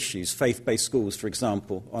sorts of issues, faith-based schools, for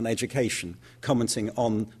example, on education, commenting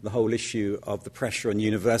on the whole issue of the pressure on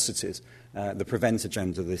universities, the prevent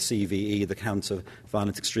agenda, the CVE, the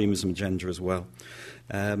counter-violent extremism agenda as well.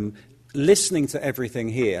 Listening to everything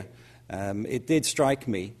here, it did strike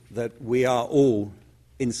me that we are all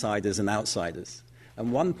insiders and outsiders.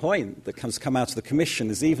 And one point that has come out of the Commission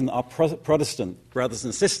is even our Protestant brothers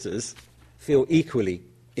and sisters feel equally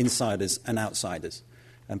insiders and outsiders.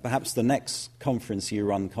 And perhaps the next conference you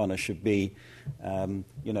run, Connor, should be,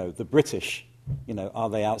 the British, are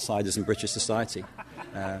they outsiders in British society?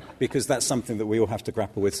 Because that's something that we all have to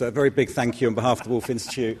grapple with. So a very big thank you on behalf of the Woolf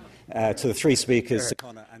Institute to the three speakers, to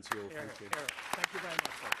Connor and to you all. Thank you. Thank you very much.